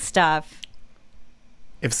interesting stuff.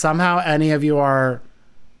 If somehow any of you are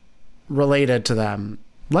related to them,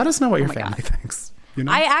 let us know what your family thinks. You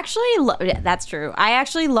know? I actually, that's true. I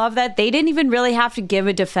actually love that they didn't even really have to give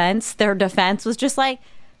a defense. Their defense was just like,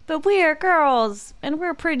 but we're girls and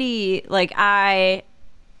we're pretty. Like,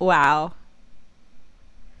 wow.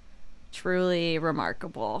 Truly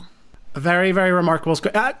remarkable. Very, very remarkable.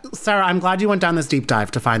 Sarah, I'm glad you went down this deep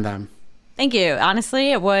dive to find them. Thank you.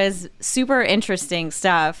 Honestly, it was super interesting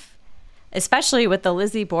stuff, especially with the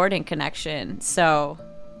Lizzie Borden connection. So,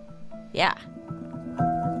 yeah.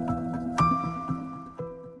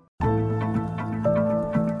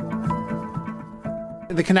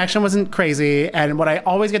 The connection wasn't crazy, and what I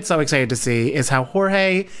always get so excited to see is how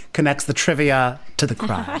Jorge connects the trivia to the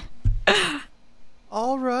crime.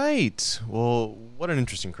 All right. Well, what an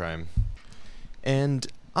interesting crime. And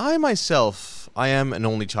I myself, I am an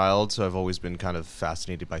only child, so I've always been kind of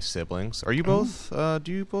fascinated by siblings. Are you both?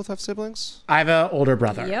 Do you both have siblings? I have an older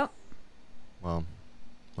brother. Yep. Well,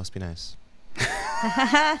 must be nice.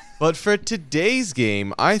 But for today's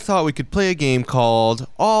game, I thought we could play a game called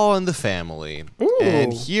All in the Family. Ooh.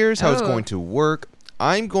 And here's how it's going to work.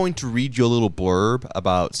 I'm going to read you a little blurb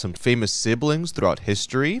about some famous siblings throughout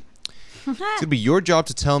history. It's going to be your job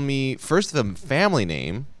to tell me first the family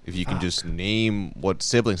name, if you can just name what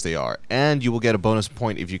siblings they are. And you will get a bonus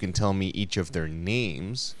point if you can tell me each of their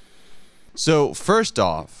names. So first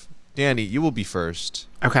off, Danny, you will be first.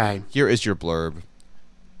 Okay. Here is your blurb.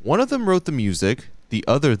 One of them wrote the music, the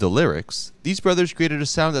other the lyrics. These brothers created a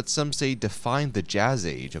sound that some say defined the jazz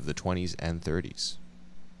age of the 20s and 30s.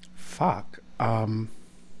 Fuck. Don't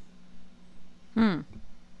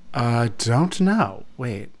know.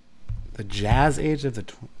 Wait. The jazz age of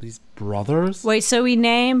these brothers? Wait, so we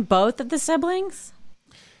name both of the siblings?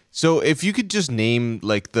 So if you could just name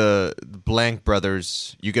like the blank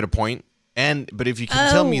brothers, you get a point. But if you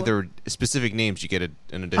can tell me their specific names, you get an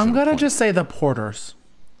additional I'm gonna point. just say the Porters.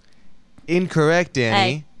 Incorrect,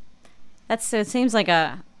 Danny. Hey, it seems like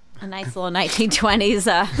a nice little 1920s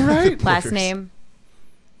last name.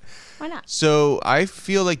 Why not? So I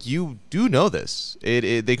feel like you do know this.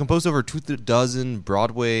 They composed over 24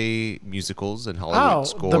 Broadway musicals and Hollywood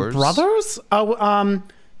scores. The brothers?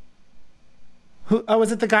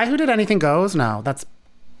 Was it the guy who did Anything Goes? No, that's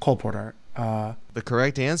Cole Porter. The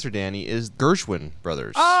correct answer, Danny, is Gershwin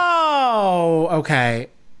brothers. Oh, okay.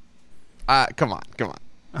 Come on.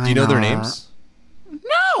 Do you know their names?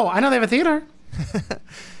 No, I know they have a theater.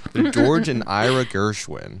 They're George and Ira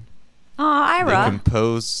Gershwin. Oh, Ira. They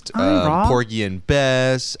composed Porgy and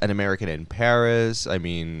Bess, An American in Paris. I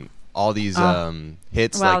mean, all these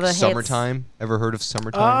hits like Summertime. Hits. Ever heard of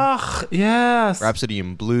Summertime? Ugh, yes. Rhapsody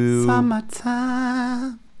in Blue.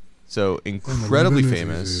 Summertime. So incredibly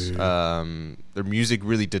famous. Their music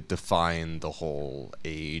really did define the whole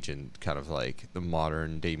age and kind of like the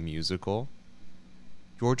modern day musical.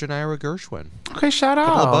 George and Ira Gershwin. Okay, shout out. A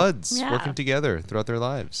couple of buds working together throughout their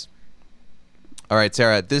lives. All right,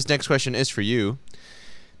 Sarah, this next question is for you.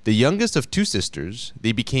 The youngest of two sisters,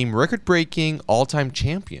 they became record-breaking all-time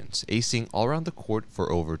champions, acing all around the court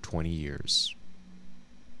for over 20 years.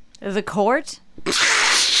 The court?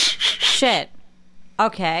 Shit.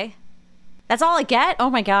 Okay. That's all I get?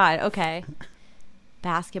 Oh my god, okay.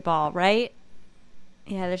 Basketball, right?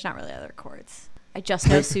 Yeah, there's not really other courts. I just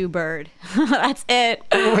know Sue Bird. That's it.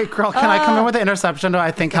 Wait, girl, can I come in with an interception to,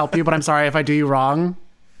 I think, help you? But I'm sorry if I do you wrong.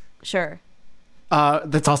 Sure.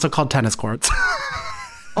 That's also called tennis courts.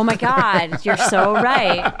 Oh my god, you're so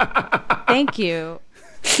right. Thank you.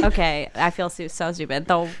 Okay, I feel so stupid.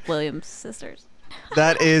 The Williams sisters.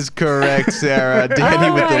 That is correct, Sarah.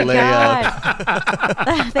 Danny with the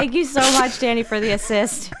layup. Thank you so much, Danny, for the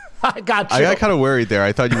assist. I got you. I got kind of worried there.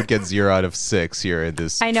 I thought you would get 0 out of 6 here in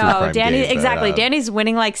this. I know, Danny. Exactly. Danny's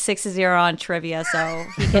winning like 6-0 on trivia, so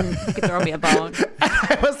he can throw me a bone.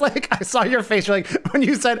 I was like, I saw your face. You're like, when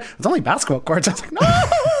you said it's only basketball courts, I was like,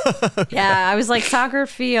 no. Yeah, I was like, soccer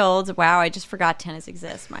field. Wow, I just forgot tennis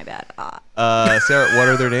exists. My bad. Sarah, what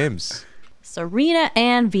are their names? Serena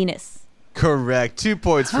and Venus. Correct. 2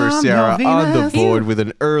 points for Sarah on the board with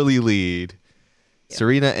an early lead.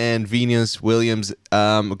 Serena and Venus Williams.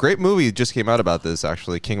 A great movie just came out about this,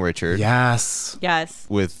 actually. King Richard. Yes.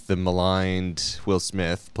 With the maligned Will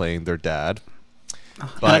Smith playing their dad.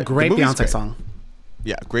 But and a great Beyonce song.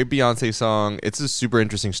 Yeah, great Beyonce song. It's a super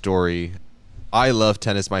interesting story. I love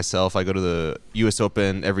tennis myself. I go to the U.S.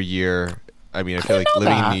 Open every year. I mean, I feel like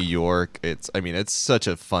living in New York, it's such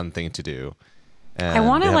a fun thing to do. I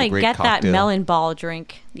want to like get cocktail. that melon ball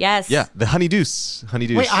drink. Yes. Yeah, the honey deuce. Honey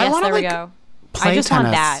deuce. Wait, I Yes, wanna, there we like, go. play I just tennis.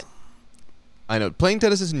 want that. I know. Playing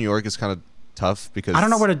tennis in New York is kind of tough because I don't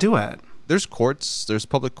know where to do it. there's courts, there's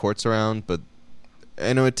public courts around, but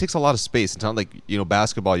I know it takes a lot of space. It's not like,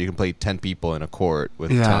 basketball, you can play 10 people in a court.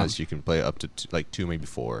 With tennis, you can play up to two, maybe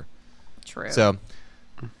four. True. So,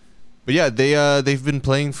 but yeah, they've been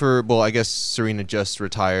playing for, well, I guess Serena just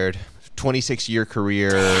retired. 26-year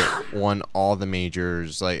career, won all the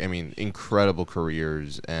majors. Incredible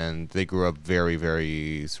careers. And they grew up very,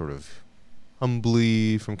 very sort of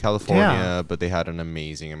humbly from California, but they had an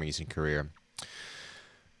amazing, amazing career.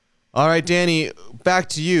 All right, Danny, back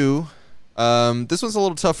to you. This one's a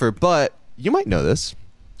little tougher, but you might know this.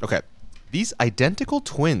 Okay. These identical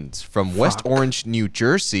twins from West Orange, New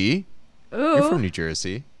Jersey. Ooh. You're from New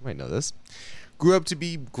Jersey. You might know this. Grew up to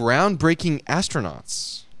be groundbreaking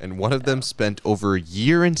astronauts. And one of them spent over a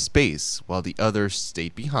year in space while the other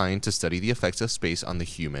stayed behind to study the effects of space on the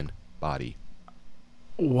human body.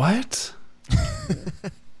 What?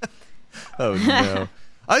 Oh, no.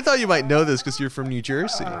 I thought you might know this because you're from New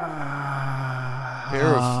Jersey.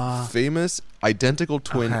 Pair of famous identical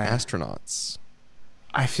twin astronauts.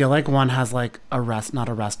 I feel like one has like not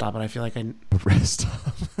a rest stop, but I feel like Rest.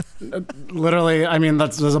 literally,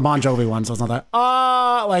 there's a Bon Jovi one, so it's not that.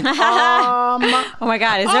 Oh my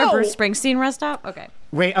God, is there a Bruce Springsteen rest stop? Okay.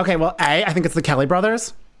 Wait, okay, well, A, I think it's the Kelly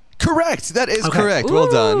brothers. Correct. That is Okay. correct. Well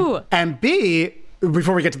done. Ooh. And B,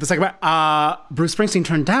 before we get to the second part, Bruce Springsteen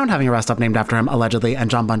turned down having a rest stop named after him, allegedly,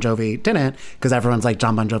 and John Bon Jovi didn't, because everyone's like,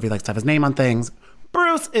 John Bon Jovi likes to have his name on things.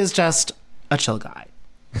 Bruce is just a chill guy.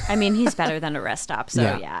 He's better than a rest stop, so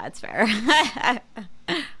yeah it's fair.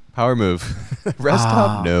 Power move. Rest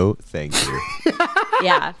stop? No, thank you.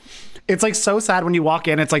 Yeah. It's like so sad when you walk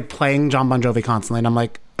in, it's like playing John Bon Jovi constantly, and I'm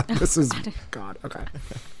like, this is, God, okay.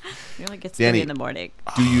 You're like, it's Danny, 3 in the morning.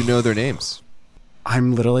 Do you know their names?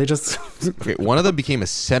 I'm literally just... Okay, one of them became a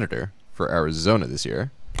senator for Arizona this year.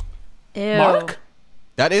 Ew. Mark?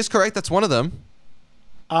 That is correct. That's one of them.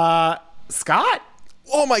 Scott?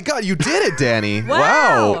 Oh my God, you did it, Danny.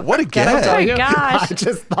 Wow. What a Can I guess. tell my you? gosh. I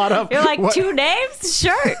just thought of... You're like, what- 2 names?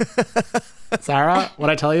 Sure. Sarah,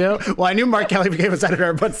 what'd I tell you? Well, I knew Mark Kelly became a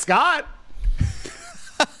senator, but Scott...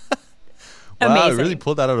 Wow, Amazing. I really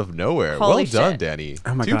pulled that out of nowhere. Holy well done, shit. Danny.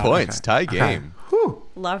 Oh my 2 God, points. okay. Tie Okay. game. Whew.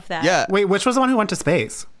 Love that. Yeah. Wait, which was the one who went to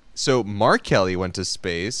space? So Mark Kelly went to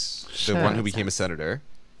space, Shit. the one who became a senator,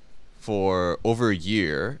 for over a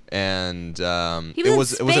year, and He it was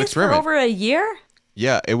was in an space for experiment. over a year?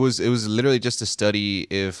 Yeah, it was literally just to study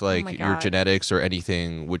if my your God. genetics or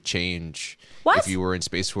anything would change What? if you were in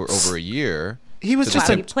space for over a year. He was So just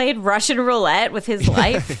Wow, a... he played Russian roulette with his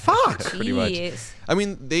life? Fuck. Pretty much. Jeez. I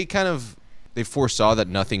mean, they foresaw that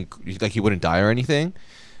nothing, like he wouldn't die or anything,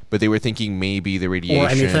 but they were thinking maybe the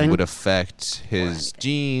radiation anything. would affect his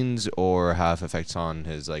genes or have effects on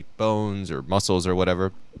his like bones or muscles or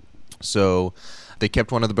whatever. So they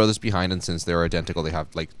kept one of the brothers behind, and since they're identical, they have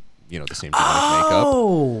like the same genetic makeup.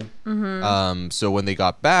 Oh. So when they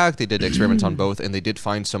got back, they did experiments on both, and they did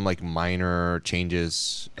find some like minor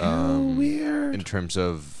changes Weird. in terms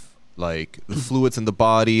of like the fluids in the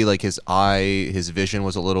body. Like his vision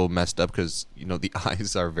was a little messed up because the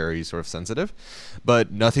eyes are very sort of sensitive,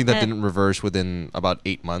 but nothing that didn't reverse within about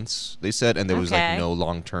 8 months, they said, and there was like Okay. no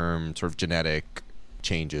long-term sort of genetic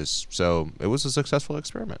changes. So it was a successful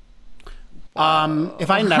experiment.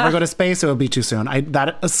 If I never go to space, it would be too soon.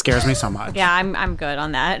 That scares me so much. Yeah, I'm good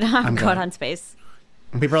on that. I'm good good. on space.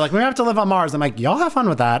 People are like, we have to live on Mars. I'm like, y'all have fun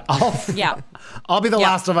with that. Yeah. I'll be the Yeah.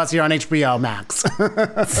 Last of Us here on HBO Max.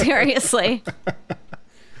 Seriously.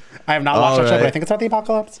 I have not watched that show, but I Alright. think it's about the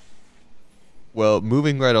apocalypse. Well,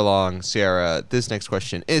 moving right along, Sarah, this next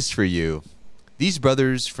question is for you. These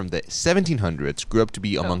brothers from the 1700s grew up to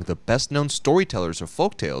be among the best-known storytellers of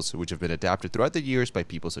folktales, which have been adapted throughout the years by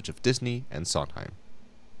people such as Disney and Sondheim.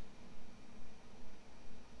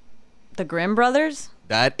 The Grimm brothers?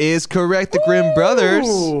 That is correct, the Grimm brothers.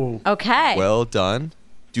 Ooh. Okay. Well done.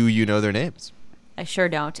 Do you know their names? I sure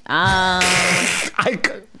don't.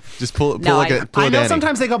 Just pull No, like I- pull I a know Danny.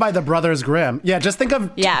 sometimes they go by the Brothers Grimm. Yeah, just think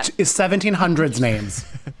of Yeah. 1700s names.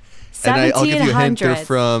 And I'll give you a hint. They're 1700s.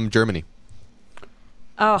 from Germany.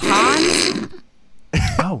 Oh, Hans?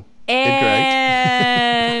 Oh.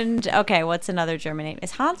 And okay, what's another German name?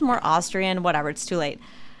 Is Hans more Austrian? Whatever, it's too late.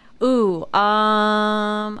 Ooh,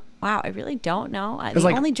 wow, I really don't know. The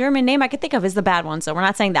like- only German name I could think of is the bad one, so we're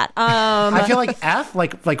not saying that. I feel like F,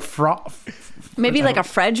 Maybe like a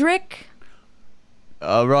Frederick.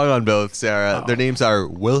 Wrong on both, Sarah. Their names are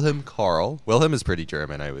Wilhelm Karl. Wilhelm is pretty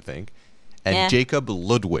German, I would think. And Yeah. Jacob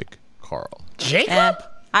Ludwig Karl. Jacob? Eh.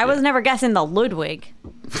 I was never guessing the Ludwig.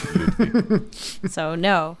 So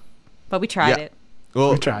no, but we tried it.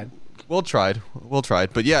 Well, We tried. We'll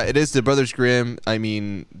tried. But yeah, it is the Brothers Grimm. I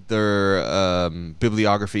mean, their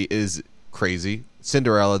bibliography is crazy.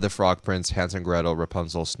 Cinderella, The Frog Prince, Hansel and Gretel,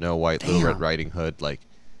 Rapunzel, Snow White, Little Red Riding Hood. Like,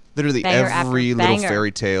 literally Banger every after little banger.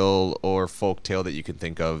 fairy tale or folk tale that you can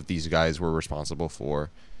think of, these guys were responsible for.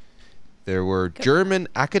 There were German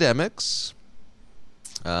academics.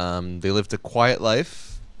 They lived a quiet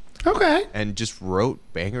life Okay. and just wrote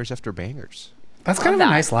bangers after bangers. That's kind of that.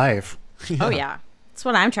 a nice life. Oh yeah, that's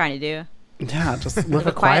what I'm trying to do. Yeah, just live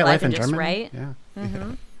a quiet life in and just Germany. write.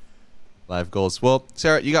 Yeah. Live goals. Well,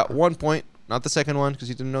 Sarah, you got 1 point. Not the second one because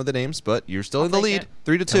you didn't know the names, but you're still in the take lead. it.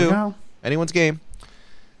 3-2. There we go. Anyone's game.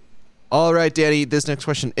 All right, Danny, this next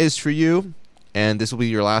question is for you, and this will be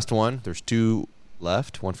your last one. There's 2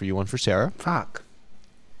 left, one for you, one for Sarah. Fuck.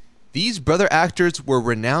 These brother actors were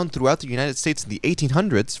renowned throughout the United States in the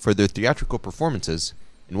 1800s for their theatrical performances,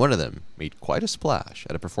 and one of them made quite a splash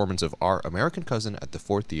at a performance of Our American Cousin at the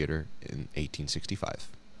Ford Theater in 1865.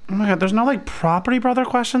 Oh my god, there's no like property brother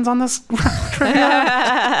questions on this.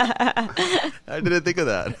 I didn't think of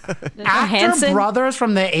that. Actor Hanson? brothers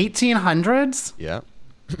from the 1800s? Yeah.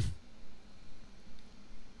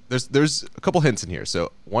 There's a couple hints in here.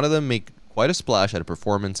 So one of them made quite a splash at a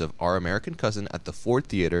performance of Our American Cousin at the Ford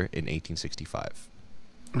Theater in 1865.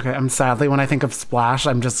 Okay, I'm sadly when I think of Splash,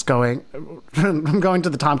 I'm just going I'm going to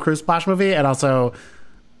the Tom Cruise Splash movie and also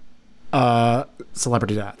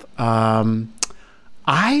Celebrity Death.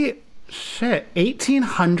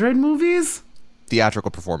 1800 movies?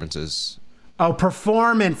 Theatrical performances. Oh,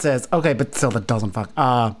 performances. Okay, but still that doesn't fuck.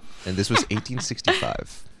 And this was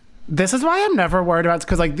 1865. This is why I'm never worried about it,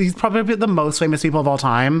 because like these probably the most famous people of all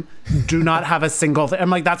time do not have a single thing. I'm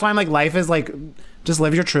like, that's why I'm like, life is like, just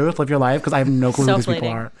live your truth, live your life, because I have no clue So who these fleeting.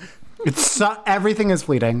 people are. It's everything is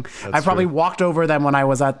fleeting. I probably true. walked over them when I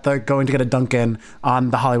was at the going to get a Dunkin'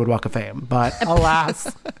 on the Hollywood Walk of Fame, but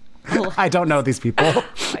alas, I don't know these people. Oh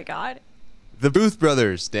my god. The Booth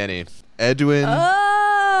brothers, Danny. Edwin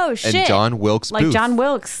Oh shit. and John Wilkes Like Booth. John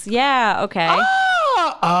Wilkes. Yeah. Okay.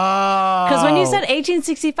 Oh, Because when you said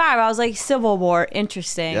 1865, I was like Civil War.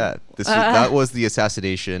 Interesting. Yeah, that was the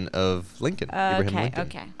assassination of Lincoln. Abraham Okay. Lincoln.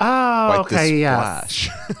 Okay. oh, Quite the okay, yeah. splash.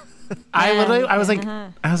 I literally, I was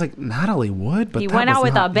like Natalie Wood, but He that went was out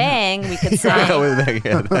with not- a bang. We could say. Yeah,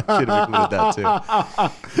 that should have included that too.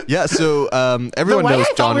 Yeah, so The everyone way knows I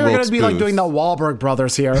thought John we were Wilkes going to be like Booth. doing the Wahlberg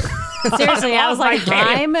brothers here. Seriously, I was like,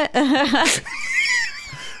 I'm.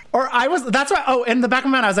 Or that's right. Oh, in the back of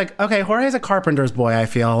my mind, I was like, okay, Jorge's a carpenter's boy, I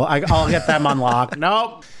feel. I'll get them unlocked.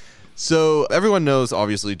 Nope. So everyone knows,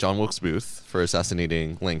 obviously, John Wilkes Booth for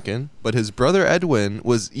assassinating Lincoln, but his brother Edwin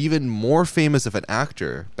was even more famous of an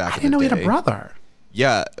actor back I in didn't know the he day. had a brother.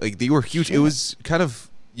 Yeah, like they were huge. It was kind of,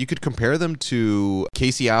 you could compare them to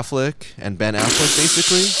Casey Affleck and Ben Affleck,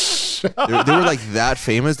 basically. They were like that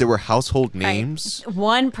famous. They were household names.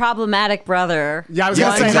 One problematic brother. Yeah, I was Yeah,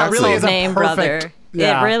 going to say, exactly. that really is a Name perfect... brother.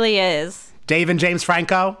 Yeah. It really is. Dave and James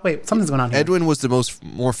Franco. Wait, something's going on here. Edwin was the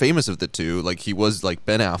more famous of the two. Like he was like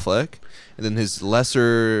Ben Affleck, and then his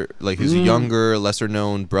younger, lesser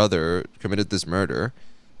known brother committed this murder.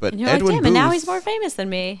 But And you're like, Edwin damn, Booth, and now he's more famous than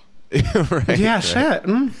me. right, Yeah, right. shit.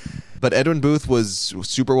 Mm. But Edwin Booth was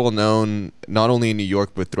super well known, not only in New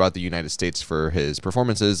York but throughout the United States for his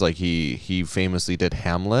performances. Like he famously did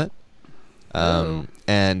Hamlet,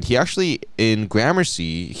 and he actually in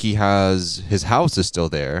Gramercy his house is still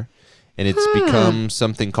there, and it's become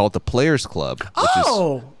something called the Players Club, which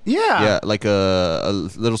Oh, yeah. yeah, like a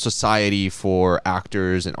little society for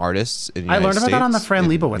actors and artists in the I United learned about that on the States, Fran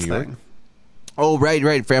in Lebowitz New York. thing. Oh,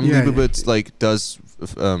 right. Fran Yeah, Lebowitz like does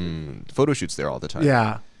photo shoots there all the time.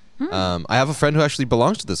 Yeah. I have a friend who actually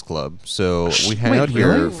belongs to this club, so we hang Wait, out here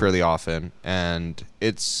really? fairly often, and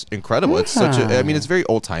it's incredible. It's such a, I mean, it's very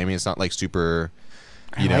old timey. It's not like super,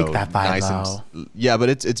 I like that vibe, nice though. and yeah, but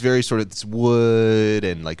it's very sort of it's wood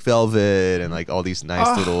and like velvet and like all these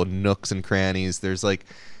nice little nooks and crannies. There's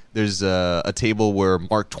a table where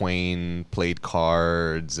Mark Twain played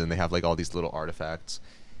cards, and they have like all these little artifacts,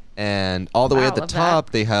 and all the way Wow, at the love top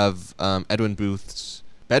they have Edwin Booth's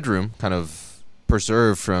bedroom, kind of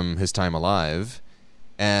preserved from his time alive,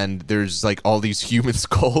 and there's like all these human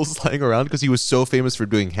skulls lying around because he was so famous for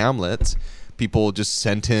doing Hamlet. People just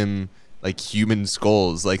sent him like human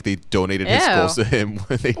skulls, like they donated his Ew. skulls to him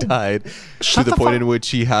when they died, Shut to the the point fuck- in which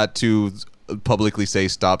he had to publicly say,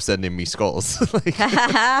 "Stop sending me skulls." Like, That's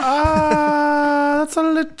a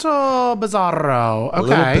little bizarro. a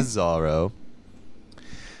little Okay. bizarro.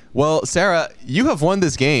 Well, Sarah, you have won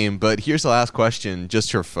this game, but here's the last question,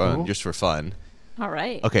 just for fun. All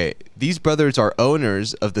right. Okay, these brothers are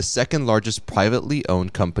owners of the second largest privately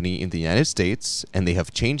owned company in the United States, and they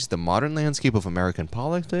have changed the modern landscape of American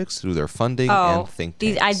politics through their funding and think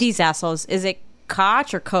tanks. These assholes. Is it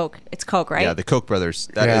Koch or Koch? It's Koch, right? Yeah, the Koch brothers.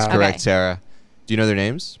 That is correct, Okay. Sarah. Do you know their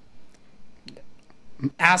names?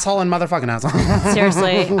 Asshole and motherfucking asshole.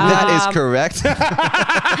 Seriously. That is correct.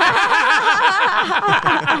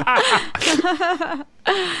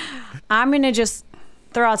 I'm going to just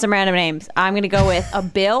throw out some random names. I'm going to go with a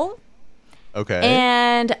Bill. Okay.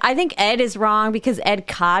 And I think Ed is wrong because Ed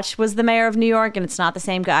Koch was the mayor of New York, and it's not the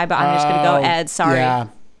same guy, but I'm just going to go Ed. Sorry. Yeah.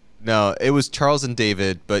 No, it was Charles and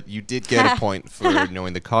David, but you did get a point for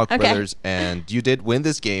knowing the Koch brothers, and you did win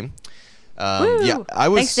this game. Yeah, I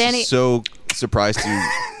was Thanks, Danny. so surprised to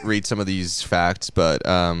read some of these facts, but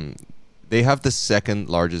they have the second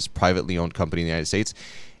largest privately owned company in the United States.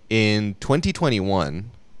 In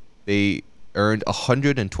 2021, they earned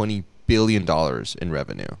 $120 billion in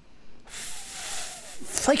revenue.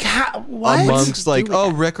 It's like, what? Amongst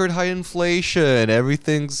record high inflation,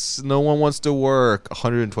 no one wants to work,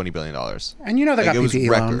 $120 billion. And you know they got it was PPE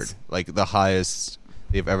record, loans. like the highest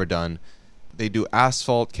they've ever done. They do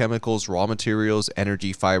asphalt, chemicals, raw materials,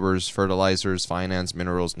 energy, fibers, fertilizers, finance,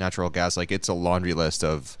 minerals, natural gas. Like, it's a laundry list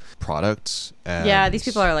of products. And Yeah, these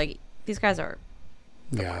guys are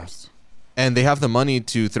Yeah. And they have the money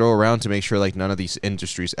to throw around to make sure like none of these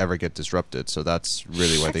industries ever get disrupted. So that's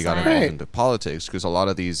really why they got involved Right. into politics, because a lot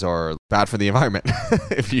of these are bad for the environment.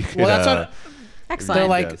 If you could, Well, that's what excellent. they're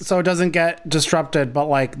like. Yes. So it doesn't get disrupted, but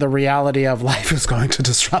like the reality of life is going to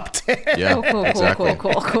disrupt it. yeah, Cool. exactly.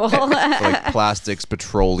 Cool. Like plastics,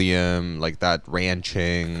 petroleum, like that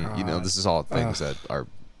ranching. You know, this is all things that are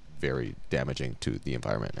very damaging to the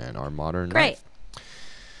environment and our modern Great. life.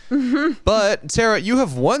 But Sarah, you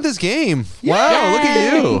have won this game. Wow, look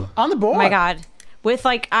at you. On the board. Oh my God. With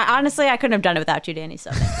honestly, I couldn't have done it without you, Danny.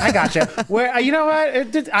 So I got you. Where you know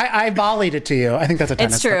what? I volleyed it to you. I think that's a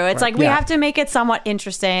tennis. it's true. word. It's like we Yeah. have to make it somewhat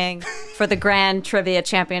interesting for the Grand Trivia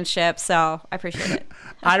Championship. So I appreciate it.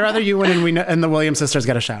 I'd rather you win and the Williams sisters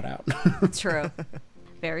get a shout out. It's true.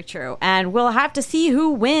 Very true. And we'll have to see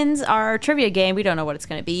who wins our trivia game. We don't know what it's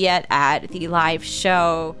going to be yet at the live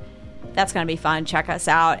show. That's going to be fun. Check us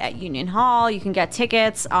out at Union Hall. You can get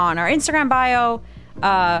tickets on our Instagram bio.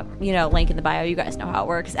 Link in the bio. You guys know how it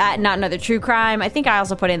works. At Not Another True Crime. I think I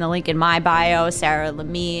also put in the link in my bio. Sarah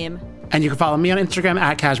Lamim. And you can follow me on Instagram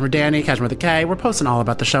at Kashmir Danny, Kashmir with a K. We're posting all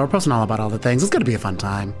about the show. We're posting all about all the things. It's going to be a fun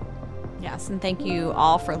time. Yes, and thank you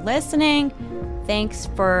all for listening. Thanks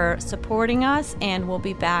for supporting us, and we'll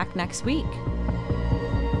be back next week.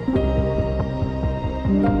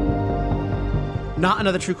 Not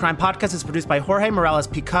Another True Crime Podcast is produced by Jorge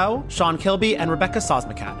Morales-Pico, Sean Kilby, and Rebecca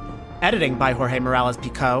Sosmacat. Editing by Jorge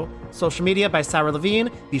Morales-Pico. Social media by Sarah Levine.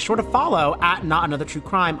 Be sure to follow at Not Another True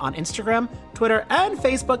Crime on Instagram, Twitter, and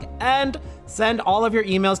Facebook. And send all of your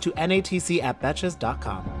emails to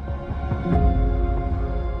natc@betches.com.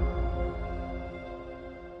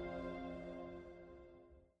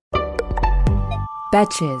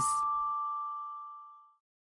 Betches.